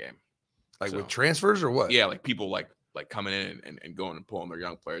spring game. Like with transfers or what? Yeah, like people like coming in and going and pulling their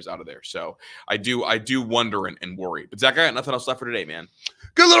young players out of there. So I do wonder and worry. But Zach, I got nothing else left for today, man.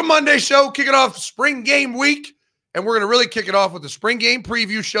 Good little Monday show, kicking off spring game week. And we're going to really kick it off with the spring game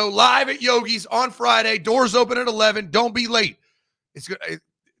preview show live at Yogi's on Friday. Doors open at 11. Don't be late.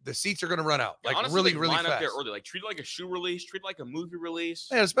 The seats are going to run out. Like, honestly, really fast. Line up there early. Like, treat it like a shoe release. Treat it like a movie release.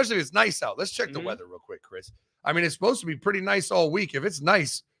 Man, especially if it's nice out. Let's check the weather real quick, Chris. I mean, it's supposed to be pretty nice all week. If it's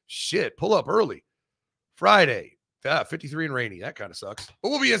nice, shit, pull up early. Friday, 53 and rainy. That kind of sucks. But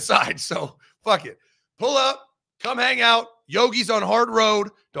we'll be inside, so fuck it. Pull up. Come hang out. Yogi's on Hard Road.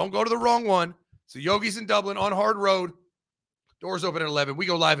 Don't go to the wrong one. So Yogi's in Dublin on Hard Road. Doors open at 11. We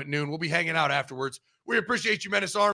go live at noon. We'll be hanging out afterwards. We appreciate you, Menace Army.